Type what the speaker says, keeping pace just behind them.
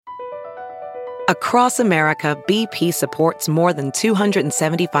Across America, BP supports more than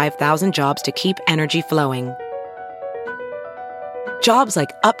 275,000 jobs to keep energy flowing. Jobs like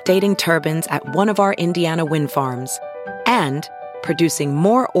updating turbines at one of our Indiana wind farms and producing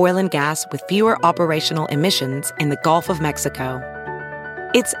more oil and gas with fewer operational emissions in the Gulf of Mexico.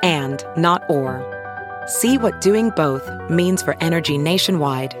 It's and, not or. See what doing both means for energy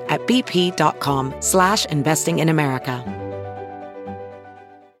nationwide at bp.com/investing in America.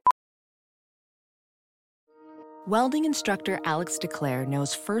 Welding instructor Alex DeClaire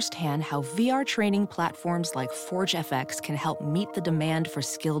knows firsthand how VR training platforms like ForgeFX can help meet the demand for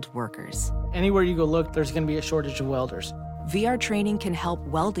skilled workers. Anywhere you go look, there's going to be a shortage of welders. VR training can help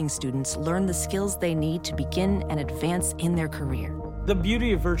welding students learn the skills they need to begin and advance in their career. The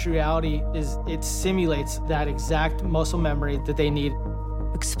beauty of virtual reality is it simulates that exact muscle memory that they need.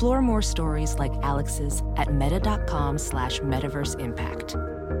 Explore more stories like Alex's at meta.com/metaverseimpact.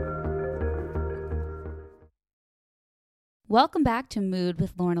 Welcome back to Mood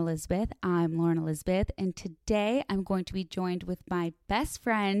with Lauren Elizabeth. I'm Lauren Elizabeth, and today I'm going to be joined with my best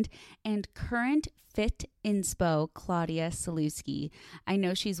friend and current Fit Inspo, Claudia Sulewski. I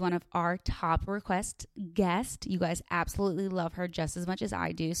know she's one of our top request guests. You guys absolutely love her just as much as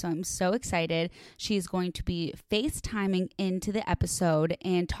I do, so I'm so excited. She is going to be FaceTiming into the episode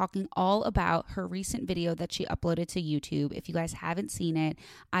and talking all about her recent video that she uploaded to YouTube. If you guys haven't seen it,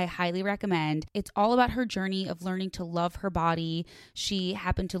 I highly recommend. It's all about her journey of learning to love her body. She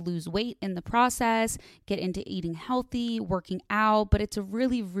happened to lose weight in the process, get into eating healthy, working out, but it's a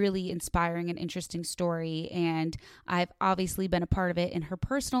really, really inspiring and interesting story, and I've obviously been a part of it in her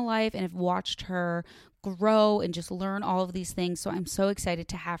personal life and have watched her grow and just learn all of these things. So I'm so excited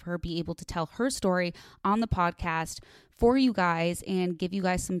to have her be able to tell her story on the podcast for you guys and give you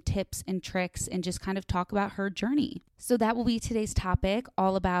guys some tips and tricks and just kind of talk about her journey. So that will be today's topic,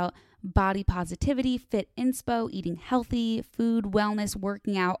 all about body positivity, fit inspo, eating healthy, food, wellness,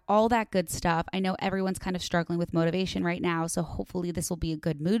 working out, all that good stuff. I know everyone's kind of struggling with motivation right now, so hopefully this will be a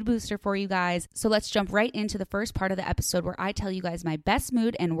good mood booster for you guys. So let's jump right into the first part of the episode where I tell you guys my best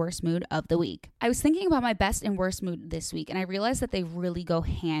mood and worst mood of the week. I was thinking about my best and worst mood this week, and I realized that they really go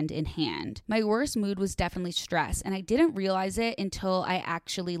hand in hand. My worst mood was definitely stress, and I didn't realize it until I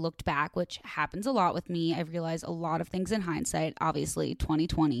actually looked back, which happens a lot with me. I realized a lot of things in hindsight, obviously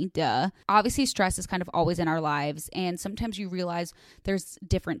 2020, duh. Obviously, stress is kind of always in our lives, and sometimes you realize there's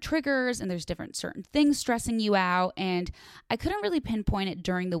different triggers and there's different certain things stressing you out, and I couldn't really pinpoint it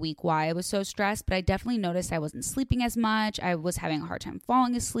during the week why I was so stressed, but I definitely noticed I wasn't sleeping as much. I was having a hard time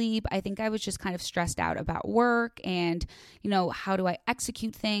falling asleep. I think I was just kind of stressed out about work and, how do I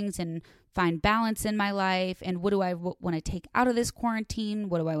execute things and find balance in my life, and what do I want to take out of this quarantine?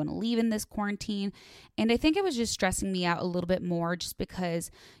 What do I want to leave in this quarantine? And I think it was just stressing me out a little bit more just because,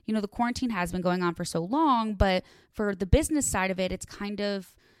 the quarantine has been going on for so long, but for the business side of it, it's kind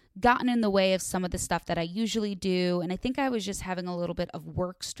of gotten in the way of some of the stuff that I usually do. And I think I was just having a little bit of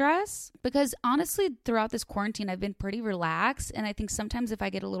work stress because honestly, throughout this quarantine, I've been pretty relaxed. And I think sometimes if I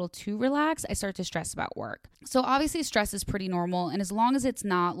get a little too relaxed, I start to stress about work. So obviously stress is pretty normal. And as long as it's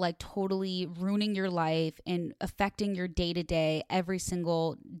not like totally ruining your life and affecting your day-to-day, every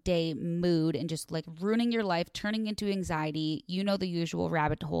single day mood and just like ruining your life, turning into anxiety, the usual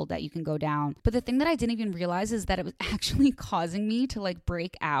rabbit hole that you can go down. But the thing that I didn't even realize is that it was actually causing me to like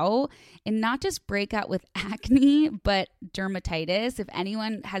break out. And not just break out with acne, but dermatitis. If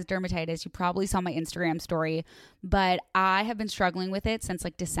anyone has dermatitis, you probably saw my Instagram story, but I have been struggling with it since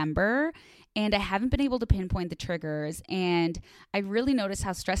like December, and I haven't been able to pinpoint the triggers. And I really noticed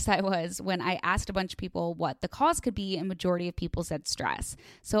how stressed I was when I asked a bunch of people what the cause could be, and majority of people said stress.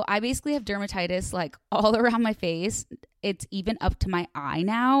 So I basically have dermatitis like all around my face. It's even up to my eye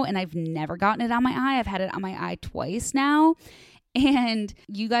now, and I've never gotten it on my eye. I've had it on my eye twice now. And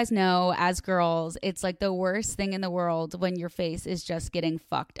you guys know, as girls, it's like the worst thing in the world when your face is just getting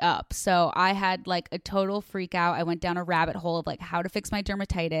fucked up. So I had like a total freak out. I went down a rabbit hole of like how to fix my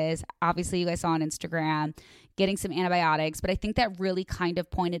dermatitis. Obviously, you guys saw on Instagram, getting some antibiotics. But I think that really kind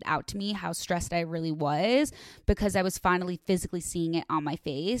of pointed out to me how stressed I really was because I was finally physically seeing it on my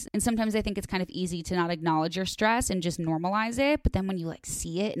face. And sometimes I think it's kind of easy to not acknowledge your stress and just normalize it. But then when you like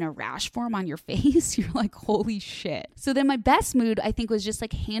see it in a rash form on your face, you're like, holy shit. So then my best mood, I think, was just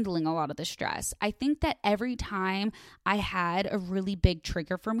like handling a lot of the stress. I think that every time I had a really big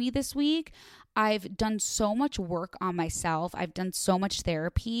trigger for me this week, I've done so much work on myself. I've done so much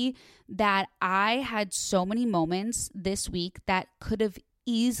therapy that I had so many moments this week that could have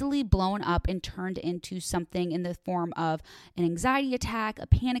easily blown up and turned into something in the form of an anxiety attack, a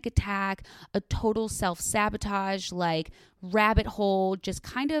panic attack, a total self-sabotage, like rabbit hole, just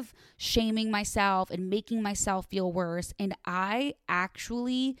kind of shaming myself and making myself feel worse. And I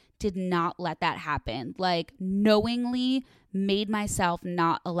actually did not let that happen. Like, knowingly made myself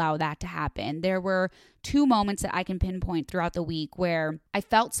not allow that to happen. There were 2 moments that I can pinpoint throughout the week where I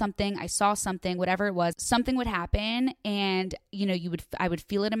felt something, I saw something, whatever it was, something would happen, and I would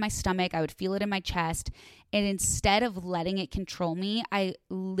feel it in my stomach, I would feel it in my chest, and instead of letting it control me, I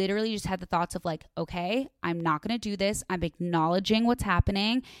literally just had the thoughts of like, okay, I'm not going to do this. I'm acknowledging what's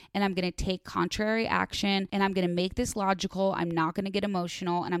happening, and I'm going to take contrary action, and I'm going to make this logical. I'm not going to get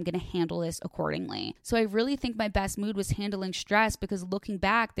emotional, and I'm going to handle this accordingly. So I really think my best mood was handling stress, because looking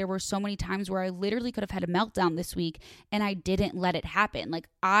back, there were so many times where I literally could have had a meltdown this week and I didn't let it happen. Like,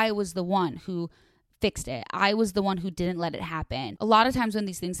 I was the one who fixed it. I was the one who didn't let it happen. A lot of times when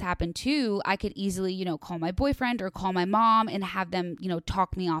these things happen too, I could easily, call my boyfriend or call my mom and have them,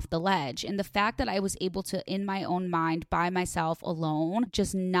 talk me off the ledge. And the fact that I was able to, in my own mind, by myself alone,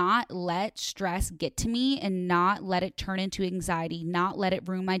 just not let stress get to me and not let it turn into anxiety, not let it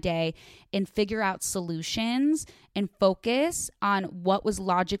ruin my day, and figure out solutions and focus on what was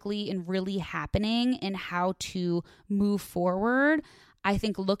logically and really happening and how to move forward. I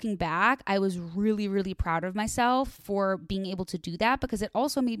think looking back, I was really, really proud of myself for being able to do that, because it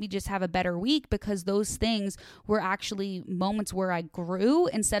also made me just have a better week, because those things were actually moments where I grew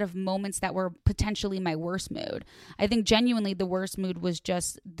instead of moments that were potentially my worst mood. I think genuinely the worst mood was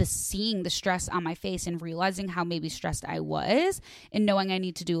just seeing the stress on my face and realizing how maybe stressed I was and knowing I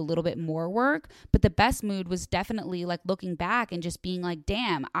need to do a little bit more work. But the best mood was definitely like looking back and just being like,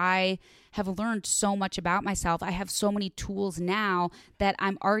 damn, I have learned so much about myself. I have so many tools now that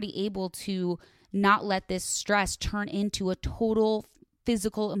I'm already able to not let this stress turn into a total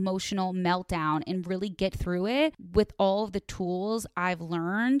physical, emotional meltdown and really get through it with all of the tools I've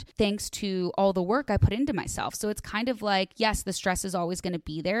learned thanks to all the work I put into myself. So it's kind of like, yes, the stress is always going to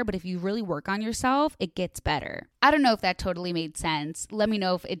be there, but if you really work on yourself, it gets better. I don't know if that totally made sense. Let me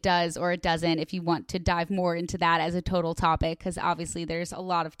know if it does or it doesn't, if you want to dive more into that as a total topic, because obviously there's a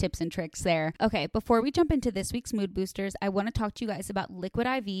lot of tips and tricks there. Okay, before we jump into this week's mood boosters, I want to talk to you guys about Liquid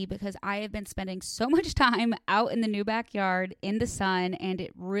IV, because I have been spending so much time out in the new backyard in the sun, and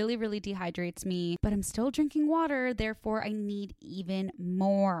it really, really dehydrates me, but I'm still drinking water, therefore I need even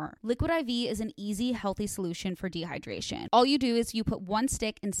more. Liquid IV is an easy, healthy solution for dehydration. All you do is you put 1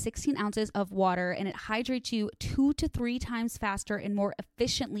 stick in 16 ounces of water, and it hydrates you 2 to 3 times faster and more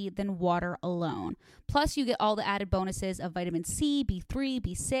efficiently than water alone. Plus, you get all the added bonuses of vitamin C, B3,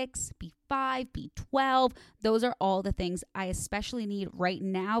 B6, B5, B12. Those are all the things I especially need right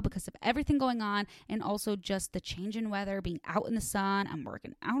now because of everything going on, and also just the change in weather, being out in the sun. I'm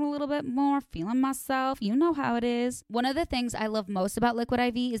working out a little bit more, feeling myself. You know how it is. One of the things I love most about Liquid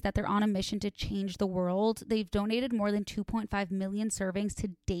IV is that they're on a mission to change the world. They've donated more than 2.5 million servings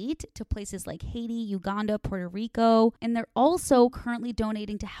to date to places like Haiti, Uganda, Puerto Rico, and they're also currently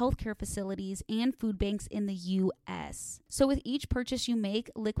donating to healthcare facilities and food banks in the U.S. So with each purchase you make,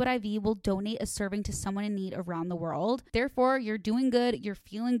 Liquid IV will donate a serving to someone in need around the world. Therefore, you're doing good, you're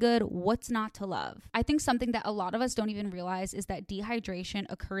feeling good. What's not to love? I think something that a lot of us don't even realize is that dehydration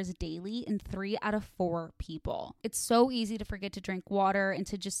occurs daily in 3 out of 4 people. It's so easy to forget to drink water and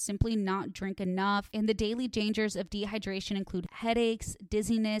to just simply not drink enough. And the daily dangers of dehydration include headaches,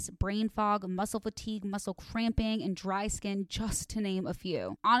 dizziness, brain fog, muscle fatigue, muscle cramping, and dry skin, just to name a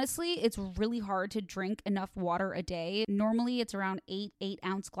few. Honestly, it's really hard to drink enough water a day. Normally, it's around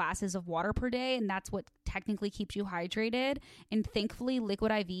 8-ounce glasses of water per day, and that's what technically keeps you hydrated. And thankfully,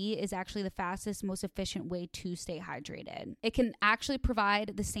 Liquid IV is actually the fastest, most efficient way to stay hydrated. It can actually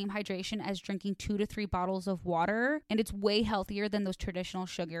provide the same hydration as drinking 2 to 3 bottles of water, and it's way healthier than those traditional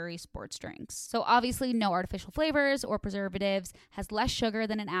sugary sports drinks. So obviously, no artificial flavors or preservatives, has less sugar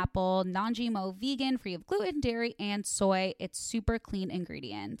than an apple, non-GMO, vegan, free of gluten, dairy, and soy. It's super clean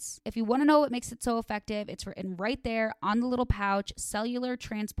ingredients. If you want to know what makes it so effective, it's written right there on the little pouch: cellular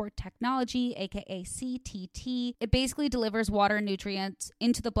transport technology, aka CTT. It basically delivers water and nutrients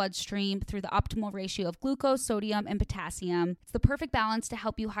into the bloodstream through the optimal ratio of glucose, sodium, and potassium. It's the perfect balance to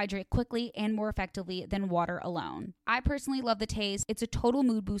help you hydrate quickly and more effectively than water alone. I personally love the taste. It's a total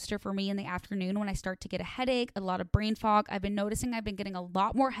mood booster for me in the afternoon when I start to get a headache, a lot of brain fog. I've been noticing I've been getting a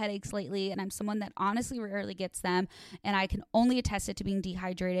lot more headaches lately, and I'm someone that honestly rarely gets them, and I can only attest it to being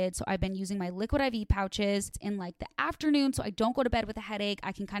dehydrated. So I've been using my Liquid IV pouches in like the afternoon, so I don't go to bed with a headache.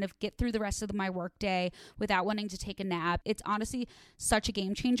 I can kind of get through the rest of my work day day without wanting to take a nap. It's honestly such a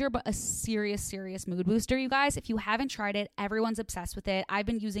game changer, but a serious mood booster, you guys. If you haven't tried it, everyone's obsessed with it. I've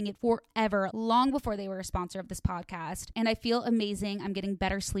been using it forever, long before they were a sponsor of this podcast, and I feel amazing. I'm getting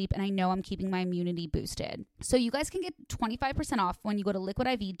better sleep, and I know I'm keeping my immunity boosted. So you guys can get 25% off when you go to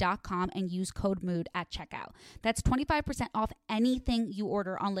liquidiv.com and use code MOOD at checkout. That's 25% off anything you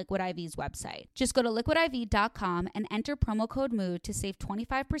order on Liquid IV's website. Just go to liquidiv.com and enter promo code MOOD to save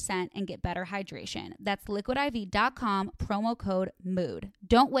 25% and get better hydration. That's liquidiv.com, promo code MOOD.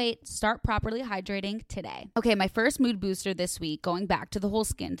 Don't wait. Start properly hydrating today. Okay, my first mood booster this week, going back to the whole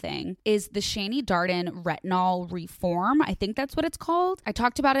skin thing, is the Shani Darden Retinol Reform. I think that's what it's called. I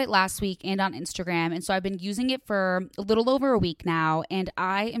talked about it last week and on Instagram, and so I've been using it for a little over a week now, and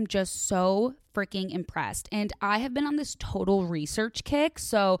I am just so freaking impressed. And I have been on this total research kick,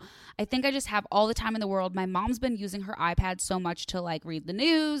 so I think I just have all the time in the world. My mom's been using her iPad so much to like read the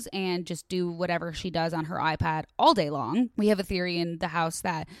news and just do whatever she does on her iPad all day long. We have a theory in the house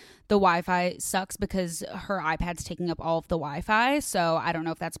that the Wi-Fi sucks because her iPad's taking up all of the Wi-Fi, so I don't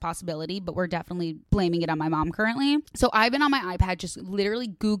know if that's a possibility, but we're definitely blaming it on my mom currently. So I've been on my iPad just literally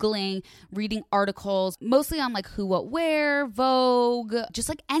Googling, reading articles, mostly on like Who What Wear, Vogue, just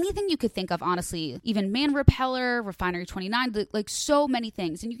like anything you could think of, honestly. Even Man Repeller, Refinery 29, like so many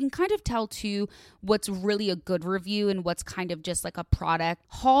things. And you can kind of tell too what's really a good review and what's kind of just like a product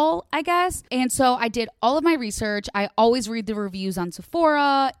haul, I guess. And so I did all of my research. I always read the reviews on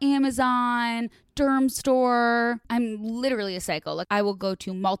Sephora, Amazon, Derm Store. I'm literally a psycho. Like, I will go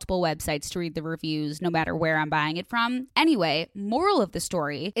to multiple websites to read the reviews no matter where I'm buying it from. Anyway, moral of the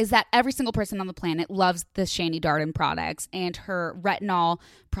story is that every single person on the planet loves the Shani Darden products, and her retinol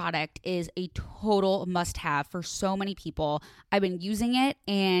product is a total must-have for so many people. I've been using it,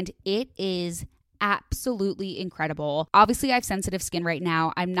 and it is absolutely incredible. Obviously, I have sensitive skin right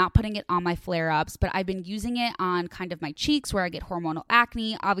now. I'm not putting it on my flare-ups, but I've been using it on kind of my cheeks where I get hormonal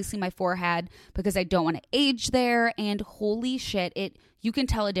acne, obviously my forehead because I don't want to age there, and holy shit, you can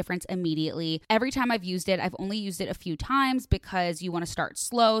tell a difference immediately. Every time I've used it, I've only used it a few times because you want to start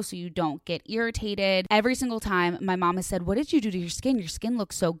slow so you don't get irritated. Every single time my mom has said, "What did you do to your skin? Your skin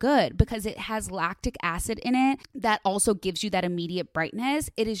looks so good," because it has lactic acid in it that also gives you that immediate brightness.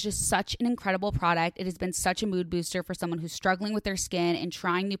 It is just such an incredible product. It has been such a mood booster for someone who's struggling with their skin and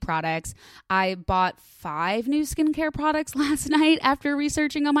trying new products. I bought 5 new skincare products last night after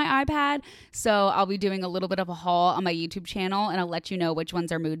researching on my iPad. So I'll be doing a little bit of a haul on my YouTube channel, and I'll let you know which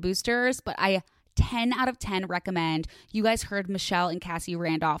ones are mood boosters, but I 10 out of 10 recommend. You guys heard Michelle and Cassie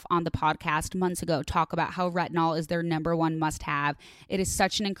Randolph on the podcast months ago talk about how retinol is their number one must-have. It is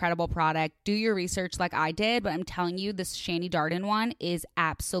such an incredible product. Do your research like I did, but I'm telling you, this Shani Darden one is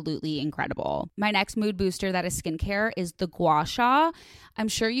absolutely incredible. My next mood booster that is skincare is the Gua Sha. I'm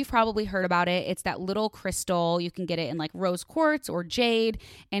sure you've probably heard about it. It's that little crystal. You can get it in like rose quartz or jade,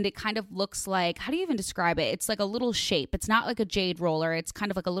 and it kind of looks like, how do you even describe it? It's like a little shape. It's not like a jade roller. It's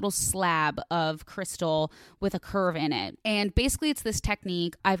kind of like a little slab of crystal with a curve in it. And basically it's this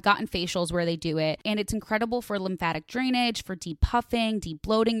technique. I've gotten facials where they do it, and it's incredible for lymphatic drainage, for depuffing,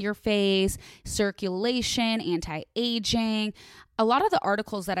 de-bloating your face, circulation, anti-aging. A lot of the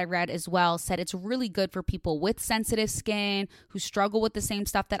articles that I read as well said it's really good for people with sensitive skin, who struggle with the same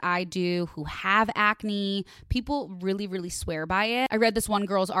stuff that I do, who have acne. People really, really swear by it. I read this one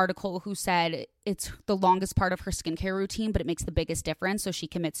girl's article who said it's the longest part of her skincare routine, but it makes the biggest difference, so she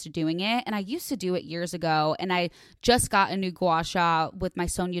commits to doing it. And I used to do it years ago, and I just got a new Gua Sha with my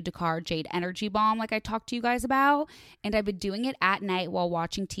Sonia Dakar Jade Energy Balm like I talked to you guys about, and I've been doing it at night while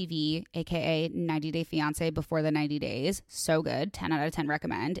watching TV, aka 90 Day Fiancé before the 90 days. So good. 10 out of 10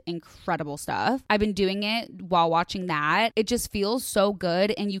 recommend. Incredible stuff. I've been doing it while watching that. It just feels so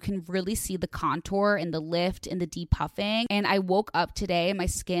good, and you can really see the contour and the lift and the depuffing. And I woke up today, my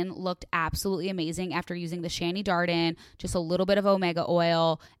skin looked absolutely amazing after using the Shani Darden, just a little bit of omega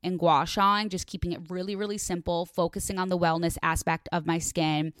oil and Gua Sha, just keeping it really, really simple, focusing on the wellness aspect of my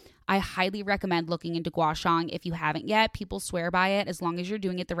skin. I highly recommend looking into Gua Sha if you haven't yet. People swear by it. As long as you're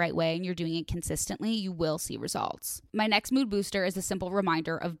doing it the right way and you're doing it consistently, you will see results. My next mood booster is a simple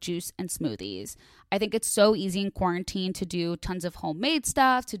reminder of juice and smoothies. I think it's so easy in quarantine to do tons of homemade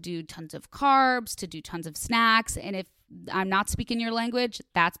stuff, to do tons of carbs, to do tons of snacks. And if I'm not speaking your language,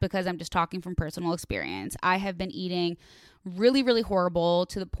 that's because I'm just talking from personal experience. I have been eating really, really horrible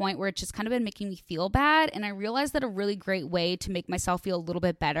to the point where it's just kind of been making me feel bad. And I realized that a really great way to make myself feel a little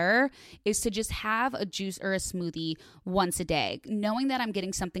bit better is to just have a juice or a smoothie once a day, knowing that I'm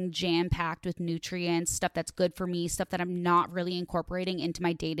getting something jam-packed with nutrients, stuff that's good for me, stuff that I'm not really incorporating into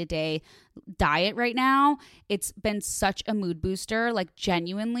my day-to-day diet right now. It's been such a mood booster. Like,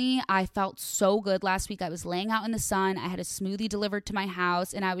 genuinely, I felt so good last week. I was laying out in the sun. I had a smoothie delivered to my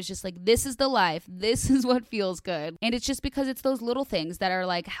house, and I was just like, this is the life. This is what feels good. And it's just because it's those little things that are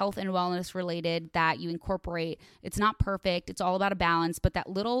like health and wellness related that you incorporate. It's not perfect. It's all about a balance, but that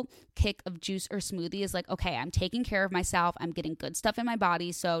little kick of juice or smoothie is like, okay, I'm taking care of myself. I'm getting good stuff in my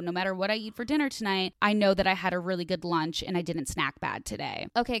body. So no matter what I eat for dinner tonight, I know that I had a really good lunch and I didn't snack bad today.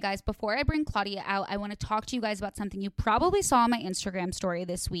 Okay, guys, before I bring Claudia out, I want to talk to you guys about something you probably saw on my Instagram story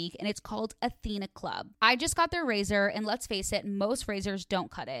this week, and it's called Athena Club. I just got their razor, and let's face it, most razors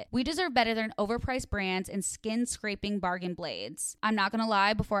don't cut it. We deserve better than overpriced brands and skin-scraping bargain blades. I'm not gonna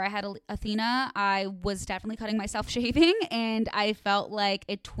lie, before I had Athena, I was definitely cutting myself shaving, and I felt like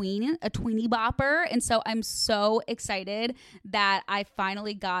a tweenie bopper, and so I'm so excited that I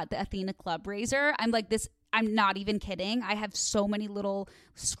finally got the Athena Club razor. I'm not even kidding. I have so many little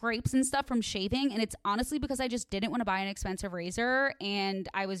scrapes and stuff from shaving, and it's honestly because I just didn't want to buy an expensive razor, and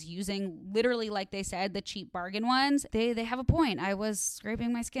I was using, literally, like they said, the cheap bargain ones. They have a point. I was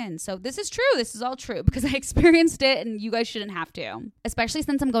scraping my skin. So this is true. This is all true because I experienced it, and you guys shouldn't have to. Especially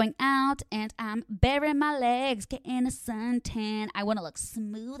since I'm going out and I'm baring my legs, getting a suntan. I want to look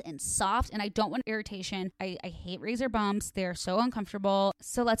smooth and soft, and I don't want irritation. I hate razor bumps. They're so uncomfortable.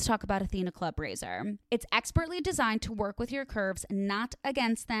 So let's talk about Athena Club razor. It's expertly designed to work with your curves, not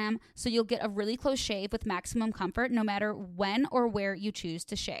against them, so you'll get a really close shave with maximum comfort no matter when or where you choose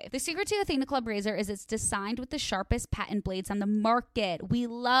to shave. The secret to Athena Club razor is it's designed with the sharpest patent blades on the market. We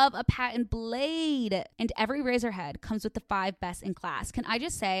love a patent blade. And every razor head comes with the 5 best in class. Can I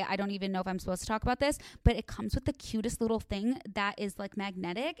just say, I don't even know if I'm supposed to talk about this, but it comes with the cutest little thing that is like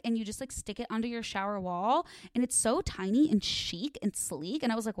magnetic, and you just like stick it under your shower wall, and it's so tiny and chic and sleek.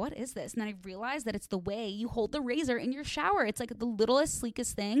 And I was like, what is this? And then I realized that it's the way you hold the razor in your shower. It's like the littlest,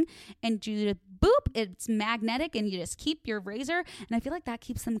 sleekest thing, and you boop, it's magnetic, and you just keep your razor, and I feel like that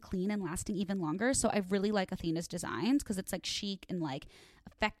keeps them clean and lasting even longer. So I really like Athena's designs because it's like chic and like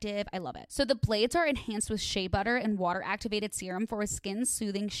effective. I love it. So the blades are enhanced with shea butter and water activated serum for a skin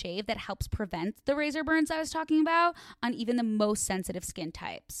soothing shave that helps prevent the razor burns I was talking about on even the most sensitive skin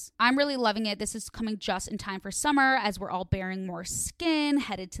types. I'm really loving it. This is coming just in time for summer as we're all bearing more skin,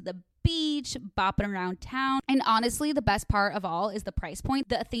 headed to the beach, bopping around town. And honestly, the best part of all is the price point.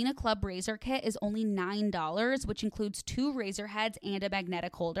 The Athena Club razor kit is only $9, which includes 2 razor heads and a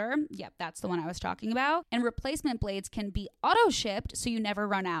magnetic holder. Yep, that's the one I was talking about. And replacement blades can be auto shipped, so you never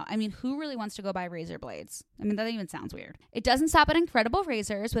run out. I mean, who really wants to go buy razor blades? I mean, that even sounds weird. It doesn't stop at incredible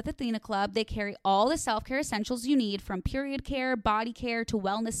razors. With Athena Club, they carry all the self-care essentials you need, from period care, body care, to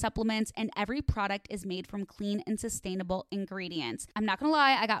wellness supplements, and every product is made from clean and sustainable ingredients. I'm not gonna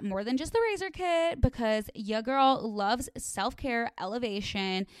lie, I got more than just the razor kit because your girl loves self-care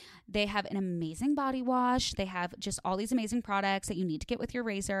elevation. They have an amazing body wash. They have just all these amazing products that you need to get with your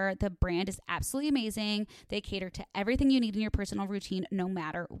razor. The brand is absolutely amazing. They cater to everything you need in your personal routine, no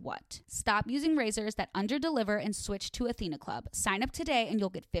matter what. Stop using razors that underdeliver and switch to Athena Club. Sign up today and you'll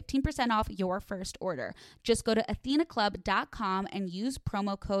get 15% off your first order. Just go to athenaclub.com and use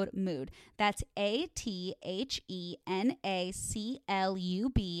promo code MOOD. That's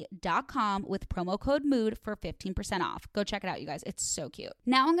athenaclub.com with promo code MOOD for 15% off. Go check it out, you guys. It's so cute.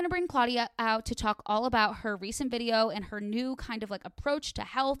 Now I'm going to bring Claudia out to talk all about her recent video and her new kind of like approach to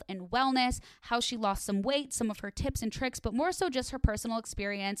health and wellness, how she lost some weight, some of her tips and tricks, but more so just her personal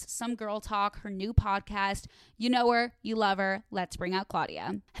experience, some girl talk, her new podcast. You know her, you love her. Let's bring out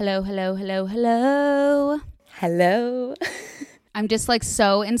Claudia. Hello, hello, hello, hello. Hello. I'm just like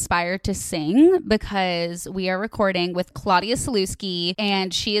so inspired to sing because we are recording with Claudia Sulewski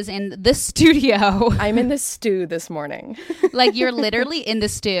and she is in the studio. I'm in the stew this morning. Like, you're literally in the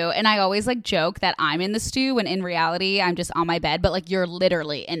stew. And I always like joke that I'm in the stew when in reality I'm just on my bed, but like you're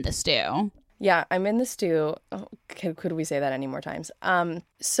literally in the stew. Yeah, I'm in the stew. Oh, could we say that any more times?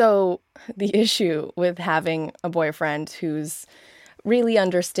 So the issue with having a boyfriend who's really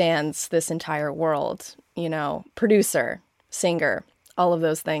understands this entire world, you know, producer, singer, all of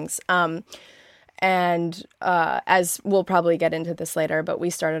those things. And as we'll probably get into this later, but we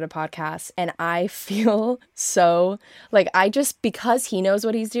started a podcast and I feel so like because he knows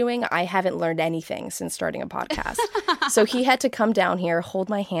what he's doing, I haven't learned anything since starting a podcast. So he had to come down here, hold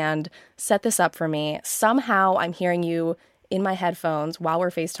my hand, set this up for me. Somehow I'm hearing you in my headphones while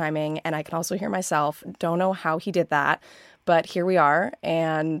we're FaceTiming, and I can also hear myself. Don't know how he did that, but here we are,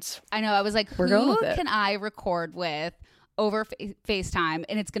 and I know, I was like, we're going who with it. can I record with over FaceTime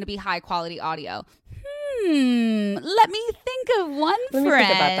and it's going to be high quality audio? Let me think of one friend. Let me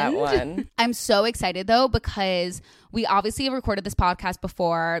think about that one. I'm so excited though, because we obviously have recorded this podcast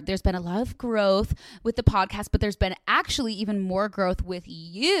before. There's been a lot of growth with the podcast, but there's been actually even more growth with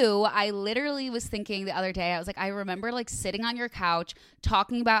you. I literally was thinking the other day, I was like, I remember like sitting on your couch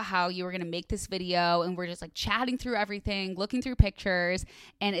talking about how you were going to make this video, and we're just like chatting through everything, looking through pictures,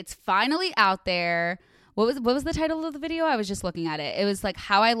 and it's finally out there. What was the title of the video? I was just looking at it. It was like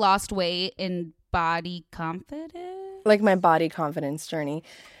how I lost weight in body confidence. Like my body confidence journey.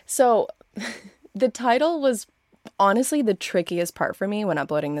 So the title was honestly the trickiest part for me when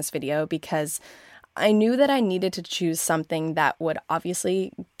uploading this video, because I knew that I needed to choose something that would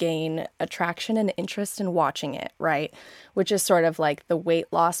obviously gain attraction and interest in watching it, right? Which is sort of like the weight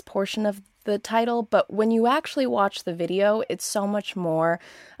loss portion of the title. But when you actually watch the video, it's so much more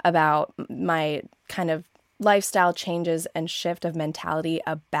about my kind of lifestyle changes and shift of mentality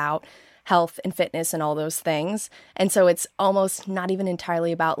about health and fitness and all those things. And so it's almost not even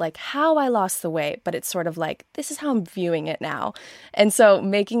entirely about like how I lost the weight, but it's sort of like, this is how I'm viewing it now. And so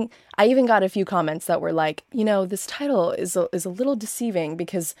I even got a few comments that were like, this title is a little deceiving,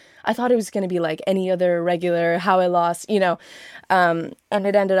 because I thought it was going to be like any other regular how I lost, and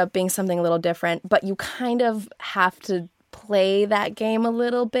it ended up being something a little different. But you kind of have to play that game a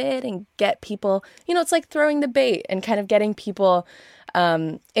little bit and get people, it's like throwing the bait and kind of getting people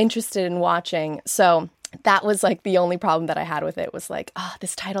interested in watching. So that was like the only problem that I had with it, was like,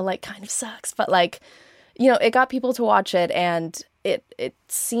 this title like kind of sucks, but like, it got people to watch it, and it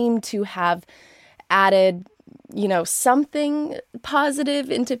seemed to have added, something positive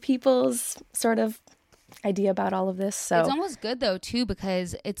into people's sort of idea about all of this. So it's almost good though too,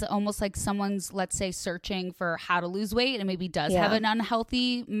 because it's almost like someone's, let's say, searching for how to lose weight and maybe does have an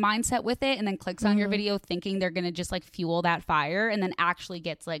unhealthy mindset with it, and then clicks on your video thinking they're gonna just like fuel that fire, and then actually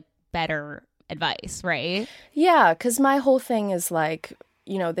gets like better advice, right? Yeah, because my whole thing is like,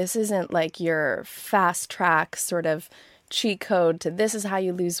 this isn't like your fast track sort of cheat code to this is how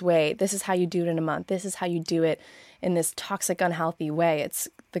you lose weight, this is how you do it in a month, this is how you do it in this toxic, unhealthy way. It's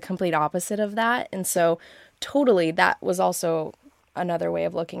the complete opposite of that. And so totally, that was also another way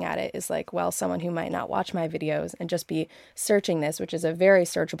of looking at it, is like, well, someone who might not watch my videos and just be searching this, which is a very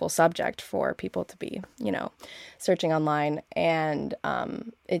searchable subject for people to be, searching online. And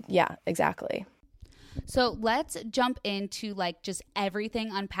exactly. So let's jump into like just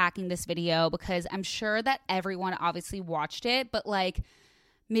everything unpacking this video, because I'm sure that everyone obviously watched it, but like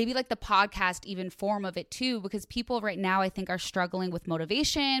maybe like the podcast even form of it too, because people right now I think are struggling with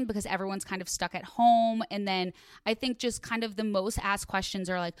motivation because everyone's kind of stuck at home. And then I think just kind of the most asked questions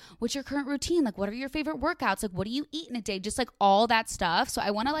are like, what's your current routine? Like, what are your favorite workouts? Like, what do you eat in a day? Just like all that stuff. So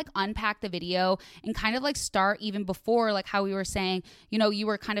I want to like unpack the video and kind of like start even before, like how we were saying, you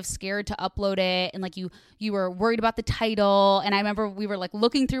were kind of scared to upload it, and like you were worried about the title. And I remember we were like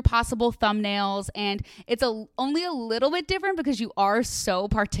looking through possible thumbnails, and it's only a little bit different because you are so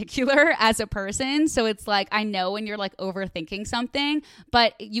particular as a person. So it's like, I know when you're like overthinking something,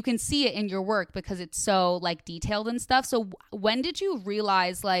 but you can see it in your work because it's so like detailed and stuff. So when did you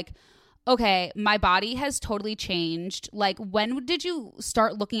realize like, okay, my body has totally changed? Like, when did you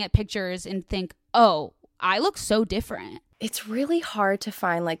start looking at pictures and think, oh, I look so different? It's really hard to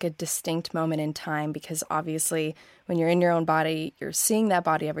find like a distinct moment in time, because obviously when you're in your own body, you're seeing that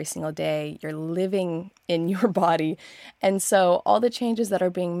body every single day, you're living in your body. And so all the changes that are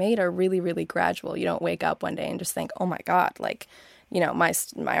being made are really, really gradual. You don't wake up one day and just think, oh my God, like,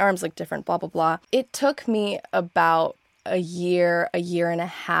 my arms look different, blah, blah, blah. It took me about a year and a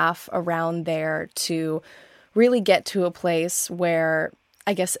half around there to really get to a place where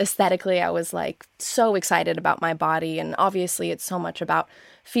I guess aesthetically, I was like so excited about my body. And obviously it's so much about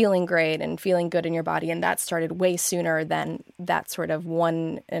feeling great and feeling good in your body. And that started way sooner than that sort of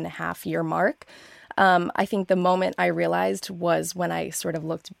 1.5 year mark. I think the moment I realized was when I sort of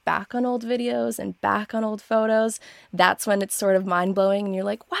looked back on old videos and back on old photos. That's when it's sort of mind blowing. And you're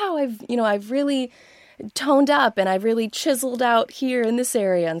like, wow, I've really toned up and I've really chiseled out here in this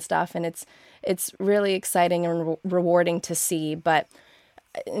area and stuff. And it's really exciting and rewarding to see. But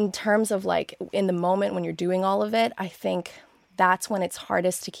in terms of like in the moment when you're doing all of it, I think that's when it's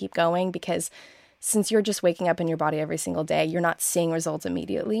hardest to keep going, because since you're just waking up in your body every single day, you're not seeing results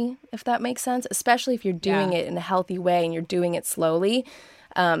immediately, if that makes sense, especially if you're doing it in a healthy way and you're doing it slowly.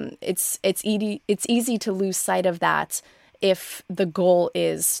 It's easy to lose sight of that if the goal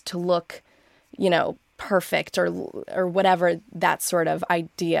is to look, perfect or whatever that sort of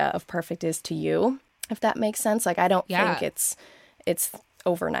idea of perfect is to you, if that makes sense. Like, I don't think it's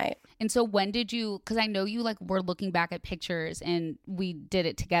overnight. And so when did you, because I know you like were looking back at pictures and we did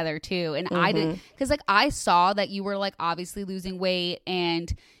it together too. And I did, because like I saw that you were like obviously losing weight,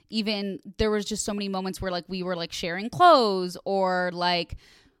 and even there was just so many moments where like we were like sharing clothes, or like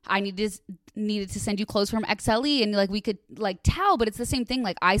I needed to send you clothes from XLE, and like we could like tell, but it's the same thing.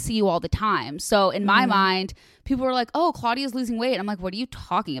 Like I see you all the time. So in my mind, people were like, oh, Claudia's losing weight. I'm like, what are you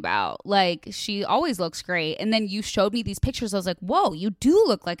talking about? Like, she always looks great. And then you showed me these pictures. I was like, whoa, you do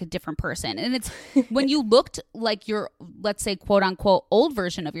look like a different person. And it's when you looked like your, let's say, quote unquote, old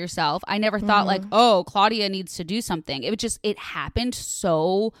version of yourself, I never thought like, oh, Claudia needs to do something. It happened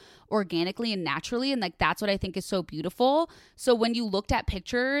so organically and naturally. And like, that's what I think is so beautiful. So when you looked at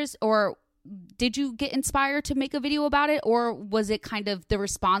pictures, or did you get inspired to make a video about it, or was it kind of the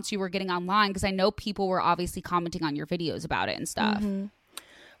response you were getting online? Because I know people were obviously commenting on your videos about it and stuff.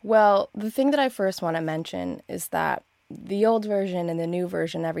 Well, the thing that I first want to mention is that the old version and the new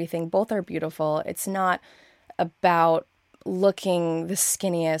version, everything, both are beautiful. It's not about looking the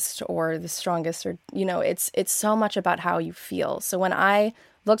skinniest or the strongest, or, you know, it's so much about how you feel. So when I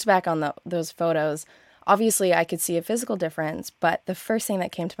looked back on those photos, obviously I could see a physical difference, but the first thing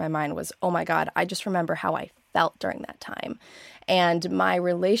that came to my mind was, oh my God, I just remember how I felt during that time, and my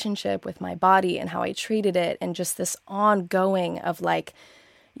relationship with my body and how I treated it, and just this ongoing of like,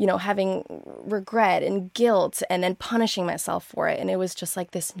 you know, having regret and guilt and then punishing myself for it. And it was just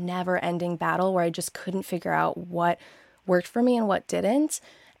like this never ending battle where I just couldn't figure out what worked for me and what didn't.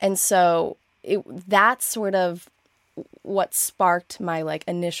 And so that's sort of what sparked my like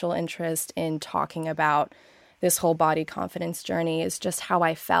initial interest in talking about this whole body confidence journey, is just how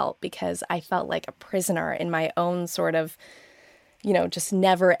I felt, because I felt like a prisoner in my own sort of, you know, just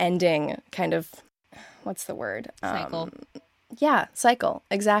never ending kind of, what's the word? Cycle. Yeah, cycle.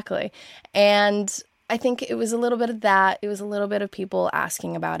 Exactly. And I think it was a little bit of that. It was a little bit of people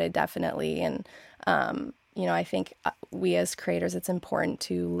asking about it, definitely. And, you know, I think we as creators, it's important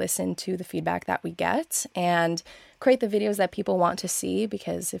to listen to the feedback that we get and create the videos that people want to see,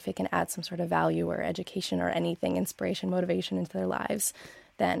 because if it can add some sort of value or education or anything, inspiration, motivation into their lives,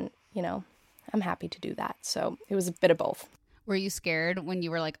 then, you know, I'm happy to do that. So it was a bit of both. Were you scared when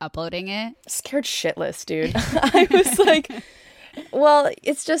you were like uploading it? Scared shitless, dude. I was like, well,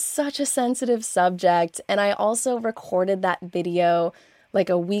 it's just such a sensitive subject. And I also recorded that video like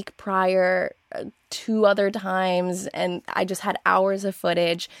a week prior, 2 other times, and I just had hours of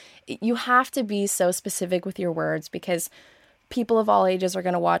footage. You have to be so specific with your words, because people of all ages are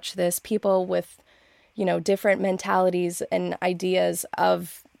going to watch this. People with, you know, different mentalities and ideas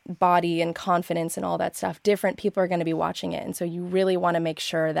of body and confidence and all that stuff, different people are going to be watching it. And so you really want to make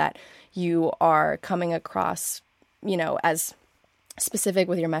sure that you are coming across, you know, as specific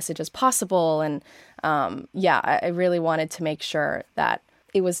with your message as possible. And I really wanted to make sure that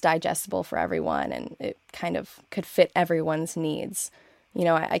it was digestible for everyone and it kind of could fit everyone's needs. You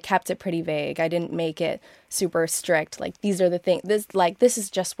know, I kept it pretty vague. I didn't make it super strict. Like, these are the things, this is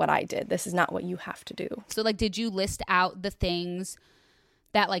just what I did. This is not what you have to do. So like, did you list out the things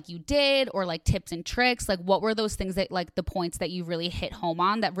that like you did, or like tips and tricks? Like, what were those things that like the points that you really hit home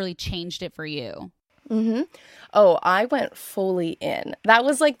on that really changed it for you? Oh, I went fully in. That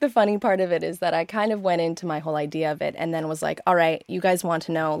was like the funny part of it, is that I kind of went into my whole idea of it and then was like, all right, you guys want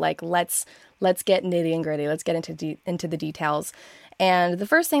to know, like, let's get nitty and gritty. Let's get into the details. And the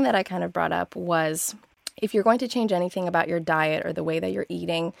first thing that I kind of brought up was, if you're going to change anything about your diet or the way that you're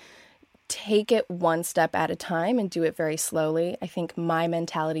eating, take it one step at a time and do it very slowly. I think my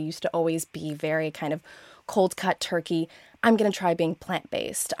mentality used to always be very kind of cold cut turkey. I'm going to try being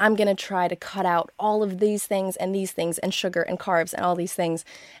plant-based. I'm going to try to cut out all of these things and sugar and carbs and all these things.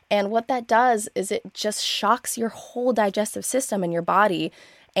 And what that does is it just shocks your whole digestive system in your body.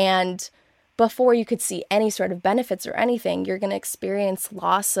 And before you could see any sort of benefits or anything, you're going to experience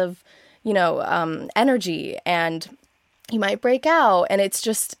loss of, energy, and you might break out. And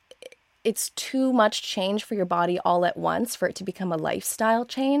it's too much change for your body all at once for it to become a lifestyle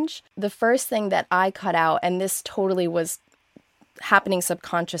change. The first thing that I cut out, and this totally was happening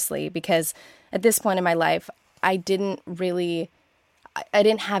subconsciously, because at this point in my life, I didn't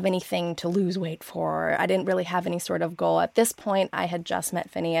have anything to lose weight for. I didn't really have any sort of goal. At this point, I had just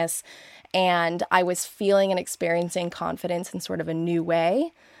met Phineas, and I was feeling and experiencing confidence in sort of a new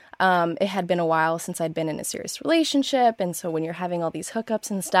way. It had been a while since I'd been in a serious relationship. And so when you're having all these hookups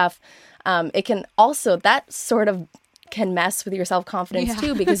and stuff, it can also, that sort of can mess with your self-confidence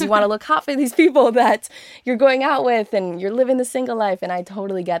too, because you want to look hot for these people that you're going out with and you're living the single life. And I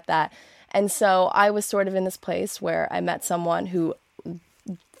totally get that. And so I was sort of in this place where I met someone who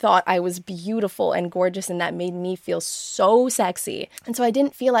thought I was beautiful and gorgeous, and that made me feel so sexy. And so I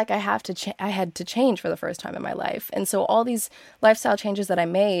didn't feel like I had to change for the first time in my life. And so all these lifestyle changes that I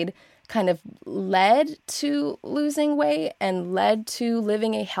made kind of led to losing weight and led to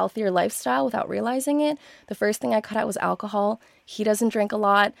living a healthier lifestyle without realizing it. The first thing I cut out was alcohol. He doesn't drink a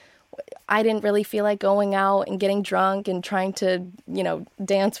lot. I didn't really feel like going out and getting drunk and trying to,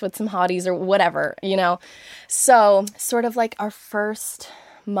 dance with some hotties or whatever, So sort of like our first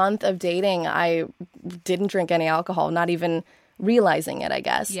month of dating, I didn't drink any alcohol, not even realizing it, I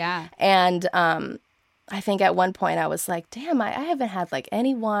guess. Yeah. And I think at one point I was like, damn, I haven't had like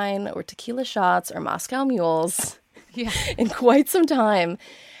any wine or tequila shots or Moscow mules in quite some time.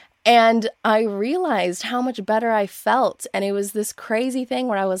 And I realized how much better I felt. And it was this crazy thing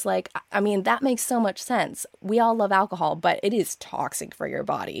where I was like, I mean, that makes so much sense. We all love alcohol, but it is toxic for your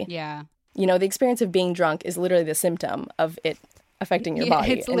body. Yeah. The experience of being drunk is literally the symptom of it affecting your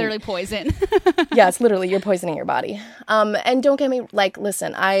body. It's literally poison. Yeah, it's literally, you're poisoning your body. And don't get me,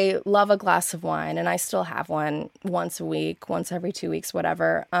 listen, I love a glass of wine, and I still have one once a week, once every 2 weeks,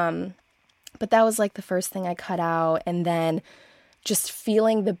 whatever. But that was like the first thing I cut out. And then just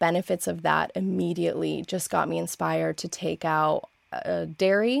feeling the benefits of that immediately just got me inspired to take out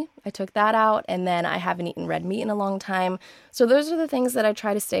dairy. I took that out, and then I haven't eaten red meat in a long time. So those are the things that I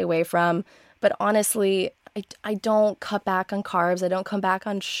try to stay away from. But honestly, I don't cut back on carbs. I don't come back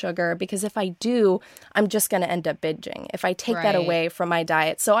on sugar, because if I do, I'm just going to end up binging if I take that away from my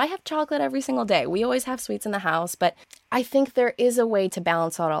diet. So I have chocolate every single day. We always have sweets in the house, but I think there is a way to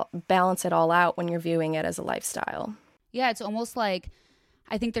balance it all out when you're viewing it as a lifestyle. Yeah, it's almost like,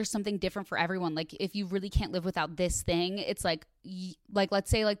 I think there's something different for everyone. Like, if you really can't live without this thing, it's like let's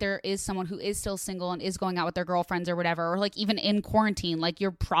say like there is someone who is still single and is going out with their girlfriends or whatever, or like even in quarantine, like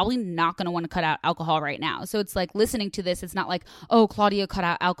you're probably not going to want to cut out alcohol right now. So it's like, listening to this, it's not like, oh, Claudia cut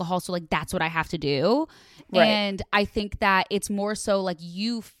out alcohol, so like that's what I have to do. Right. And I think that it's more so like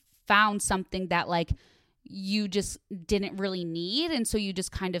you found something that like you just didn't really need, and so you just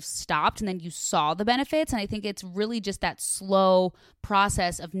kind of stopped, and then you saw the benefits. And I think it's really just that slow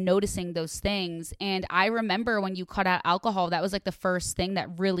process of noticing those things. And I remember when you cut out alcohol, that was like the first thing that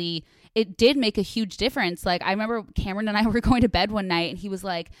really, it did make a huge difference. Like, I remember Cameron and I were going to bed one night, and he was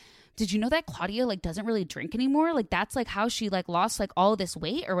like, did you know that Claudia like doesn't really drink anymore? Like, that's like how she like lost like all of this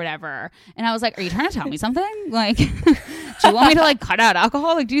weight or whatever. And I was like, are you trying to tell me something? Like, do you want me to like cut out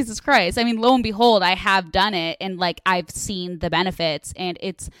alcohol? Like, Jesus Christ. I mean, lo and behold, I have done it, and like I've seen the benefits, and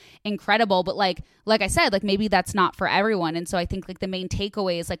it's incredible. But like I said, like maybe that's not for everyone. And so I think like the main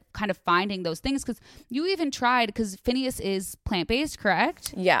takeaway is like kind of finding those things, because you even tried, because Phineas is plant-based,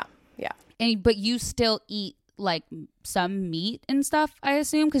 correct? Yeah. But you still eat like some meat and stuff, I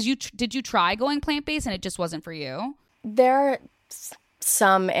assume, because did you try going plant-based and it just wasn't for you? There are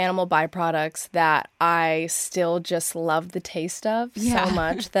some animal byproducts that I still just love the taste of so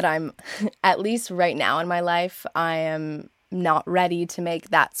much that I'm, at least right now in my life, I am not ready to make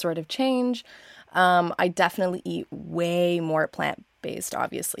that sort of change. I definitely eat way more plant-based,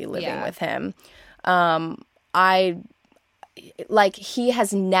 obviously, living with him. He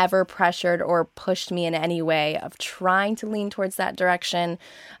has never pressured or pushed me in any way of trying to lean towards that direction.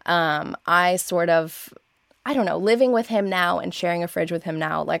 I don't know, living with him now and sharing a fridge with him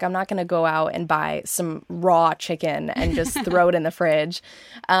now, like I'm not going to go out and buy some raw chicken and just throw it in the fridge.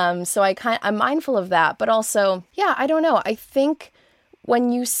 So I'm mindful of that, but also, I don't know. I think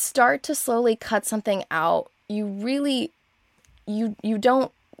when you start to slowly cut something out, you really, you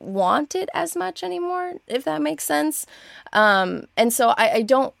don't want it as much anymore, if that makes sense. And so I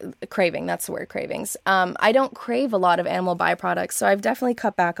don't, that's the word, cravings. I don't crave a lot of animal byproducts, so I've definitely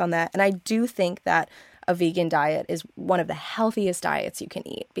cut back on that. And I do think that a vegan diet is one of the healthiest diets you can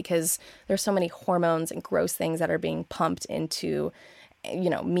eat, because there's so many hormones and gross things that are being pumped into,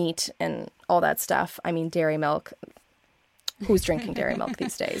 meat and all that stuff. I mean, dairy milk. Who's drinking dairy milk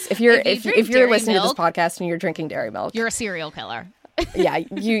these days? If you're listening to this podcast and you're drinking dairy milk, you're a serial killer. Yeah,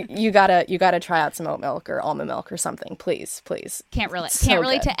 you gotta try out some oat milk or almond milk or something, please. Can't relate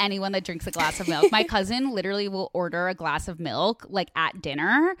to anyone that drinks a glass of milk. My cousin literally will order a glass of milk like at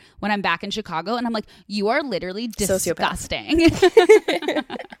dinner when I'm back in Chicago, and I'm like, you are literally disgusting.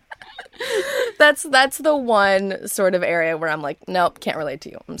 That's the one sort of area where I'm like, nope, can't relate to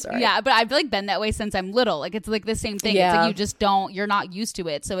you. I'm sorry. Yeah, but I've like been that way since I'm little. Like, it's like the same thing. Yeah. It's like you're not used to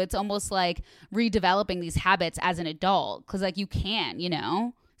it. So it's almost like redeveloping these habits as an adult, because like you can,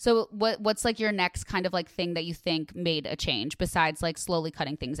 So what's like your next kind of like thing that you think made a change besides like slowly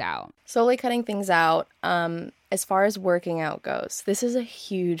cutting things out? Slowly cutting things out. As far as working out goes, this is a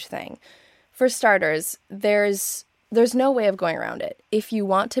huge thing. For starters, there's no way of going around it. If you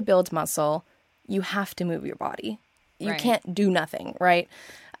want to build muscle, you have to move your body. You can't do nothing, right?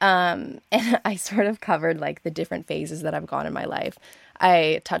 And I sort of covered like the different phases that I've gone in my life.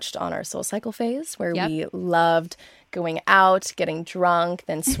 I touched on our SoulCycle phase where we loved going out, getting drunk,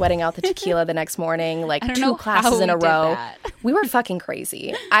 then sweating out the tequila the next morning, like 2 classes in a row. We were fucking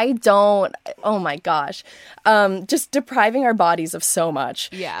crazy. Oh my gosh. Just depriving our bodies of so much.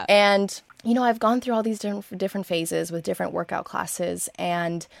 Yeah. And, you know, I've gone through all these different phases with different workout classes,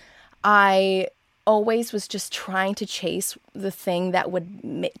 and I always was just trying to chase the thing that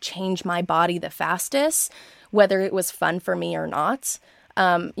would change my body the fastest, whether it was fun for me or not.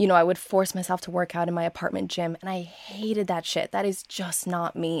 You know, I would force myself to work out in my apartment gym, and I hated that shit. That is just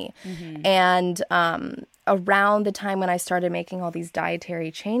not me. Mm-hmm. And around the time when I started making all these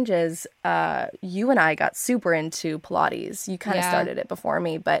dietary changes, you and I got super into Pilates. You kind of started it before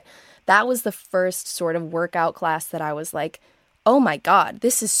me, but that was the first sort of workout class that I was like, oh my God,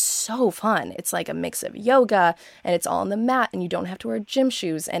 this is so fun. It's like a mix of yoga, and it's all on the mat, and you don't have to wear gym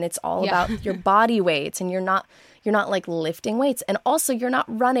shoes, and it's all about your body weights, and you're not like lifting weights, and also you're not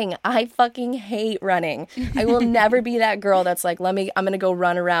running. I fucking hate running. I will never be that girl that's like, I'm going to go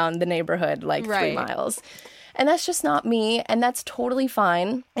run around the neighborhood like 3 miles. And that's just not me, and that's totally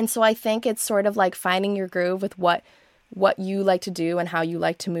fine. And so I think it's sort of like finding your groove with what you like to do and how you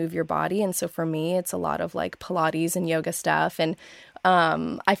like to move your body. And so for me, it's a lot of like Pilates and yoga stuff. And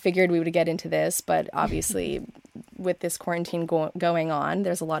I figured we would get into this, but obviously with this quarantine going on,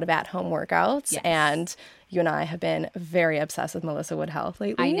 there's a lot of at-home workouts. Yes. And you and I have been very obsessed with Melissa Wood Health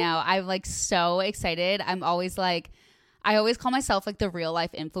lately. I know. I'm like so excited. I'm always like, I always call myself like the real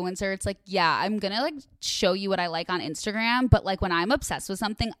life influencer. It's like, yeah, I'm going to like show you what I like on Instagram. But like when I'm obsessed with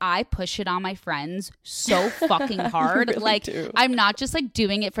something, I push it on my friends so fucking hard. Really like do. I'm not just like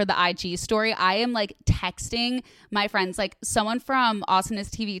doing it for the IG story. I am like texting my friends. Like someone from Awesomeness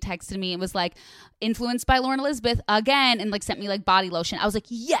TV texted me and was like, influenced by Lauren Elizabeth again, and like sent me like body lotion. I was like,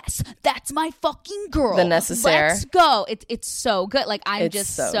 yes, that's my fucking girl. The necessaire. Let's go. It's so good. Like I'm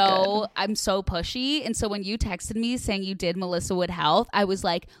I'm so pushy. And so when you texted me saying you did Melissa Wood Health, I was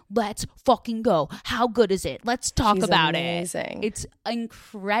like, let's fucking go. How good is it? Let's talk about amazing. It. It's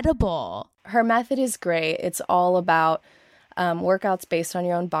incredible. Her method is great. It's all about workouts based on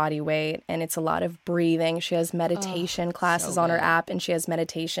your own body weight, and it's a lot of breathing. She has meditation classes on her app, and she has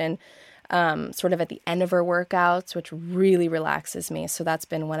meditation sort of at the end of her workouts, which really relaxes me. So that's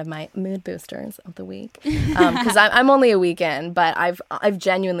been one of my mood boosters of the week. Because I'm only a week in, but I've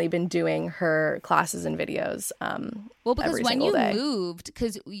genuinely been doing her classes and videos. Well, because every when single you day. moved,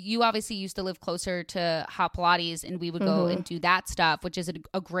 because you obviously used to live closer to Hot Pilates, and we would go and do that stuff, which is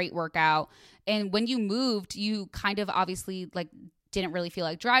a great workout. And when you moved, you kind of obviously like didn't really feel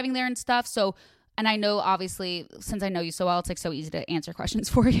like driving there and stuff. So. And I know, obviously, since I know you so well, it's like so easy to answer questions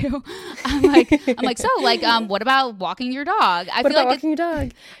for you. I'm like, so like, what about walking your dog? I feel like walking your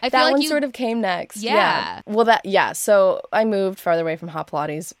dog? That one sort of came next. Yeah. Well, so I moved farther away from Hot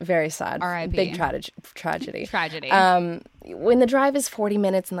Pilates. Very sad. R.I.P. Big tragedy. Tragedy. When the drive is 40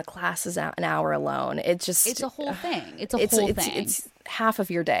 minutes and the class is an hour alone, it's a whole thing. It's a whole thing. It's half of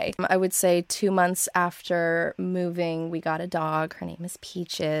your day. I would say 2 months after moving, we got a dog. Her name is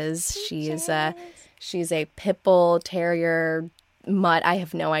Peaches. She's a pit bull terrier mutt. I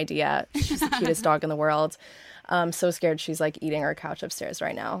have no idea. She's the cutest dog in the world. I'm so scared she's like eating our couch upstairs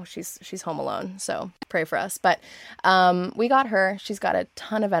right now. She's home alone, so pray for us. But we got her. She's got a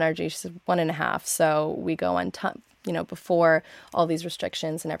ton of energy. She's 1.5, so we go on before all these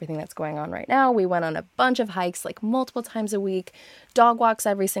restrictions and everything that's going on right now, we went on a bunch of hikes like multiple times a week, dog walks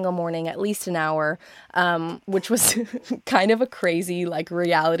every single morning, at least an hour, which was kind of a crazy like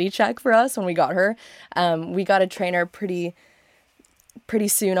reality check for us when we got her. We got a trainer pretty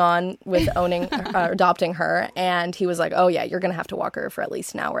soon on with adopting her, and he was like, oh yeah, you're gonna have to walk her for at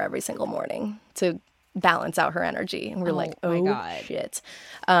least an hour every single morning to balance out her energy. And we're like, oh God. Shit.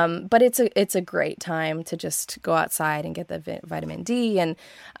 But it's a great time to just go outside and get the vitamin D. And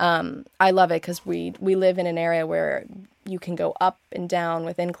I love it because we live in an area where you can go up and down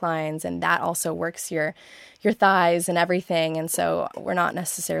with inclines, and that also works your thighs and everything. And so we're not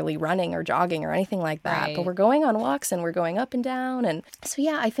necessarily running or jogging or anything like that, right. But we're going on walks and we're going up and down. And so,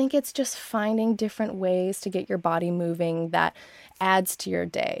 yeah, I think it's just finding different ways to get your body moving that adds to your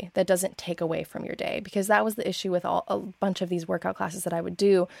day, that doesn't take away from your day. Because that was the issue with a bunch of these workout classes that I would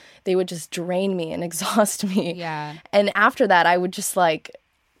do. They would just drain me and exhaust me. Yeah. And after that, I would just like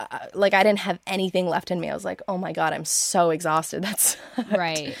I didn't have anything left in me. I was like, oh my God, I'm so exhausted. That's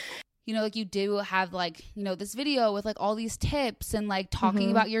right. you know, like you do have like, you know, this video with like all these tips and like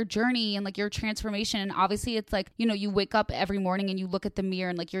talking about your journey and like your transformation. And obviously it's like, you know, you wake up every morning and you look at the mirror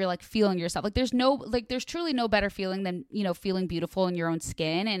and like you're like feeling yourself. Like there's truly no better feeling than, you know, feeling beautiful in your own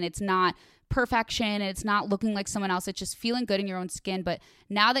skin. And it's not perfection and it's not looking like someone else. It's just feeling good in your own skin. But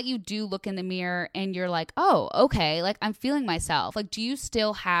now that you do look in the mirror and you're like, oh, okay, like I'm feeling myself. Like, do you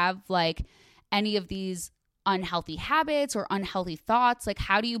still have like any of these unhealthy habits or unhealthy thoughts? Like,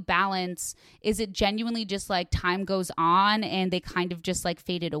 how do you balance? Is it genuinely just like time goes on and they kind of just like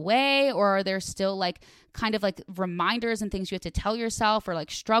faded away, or are there still like kind of like reminders and things you have to tell yourself or like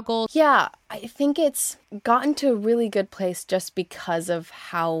struggles? Yeah, I think it's gotten to a really good place just because of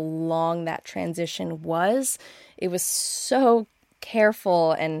how long that transition was. It was so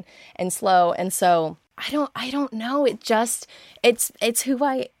careful and slow, and so I don't know. It's who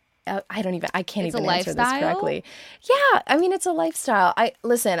I can't even answer this correctly. Yeah, I mean, it's a lifestyle. I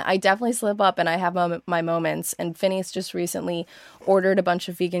definitely slip up and I have my moments. And Phineas just recently ordered a bunch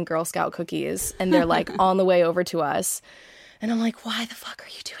of vegan Girl Scout cookies and they're like on the way over to us. And I'm like, why the fuck are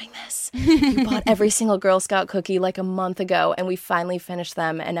you doing this? You bought every single Girl Scout cookie like a month ago and we finally finished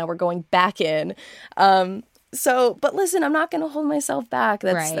them and now we're going back in. But listen, I'm not going to hold myself back.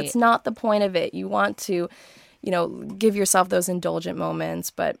 That's not the point of it. You want to, you know, give yourself those indulgent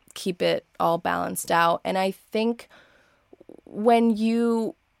moments, but keep it all balanced out. And I think when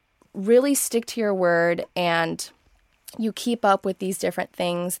you really stick to your word and you keep up with these different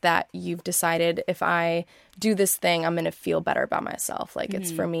things that you've decided, if I do this thing, I'm going to feel better about myself. Like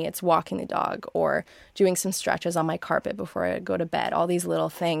it's for me, it's walking the dog or doing some stretches on my carpet before I go to bed, all these little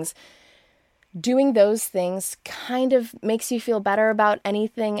things. Doing those things kind of makes you feel better about any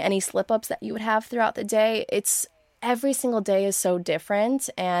slip-ups that you would have throughout the day. It's every single day is so different.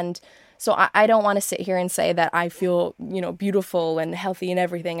 And so I don't want to sit here and say that I feel, you know, beautiful and healthy and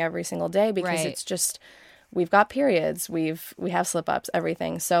everything every single day, because it's just, we've got periods, we have slip-ups,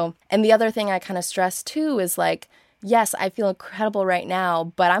 everything. So, and the other thing I kind of stress too is like, yes, I feel incredible right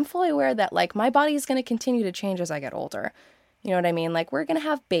now, but I'm fully aware that like my body is going to continue to change as I get older. You know what I mean? Like, we're going to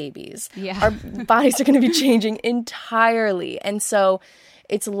have babies. Yeah. Our bodies are going to be changing entirely. And so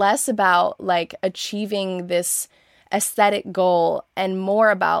it's less about, like, achieving this aesthetic goal and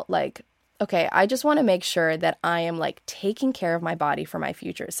more about, like, okay, I just want to make sure that I am, like, taking care of my body for my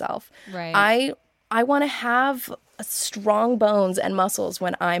future self. Right. I want to have strong bones and muscles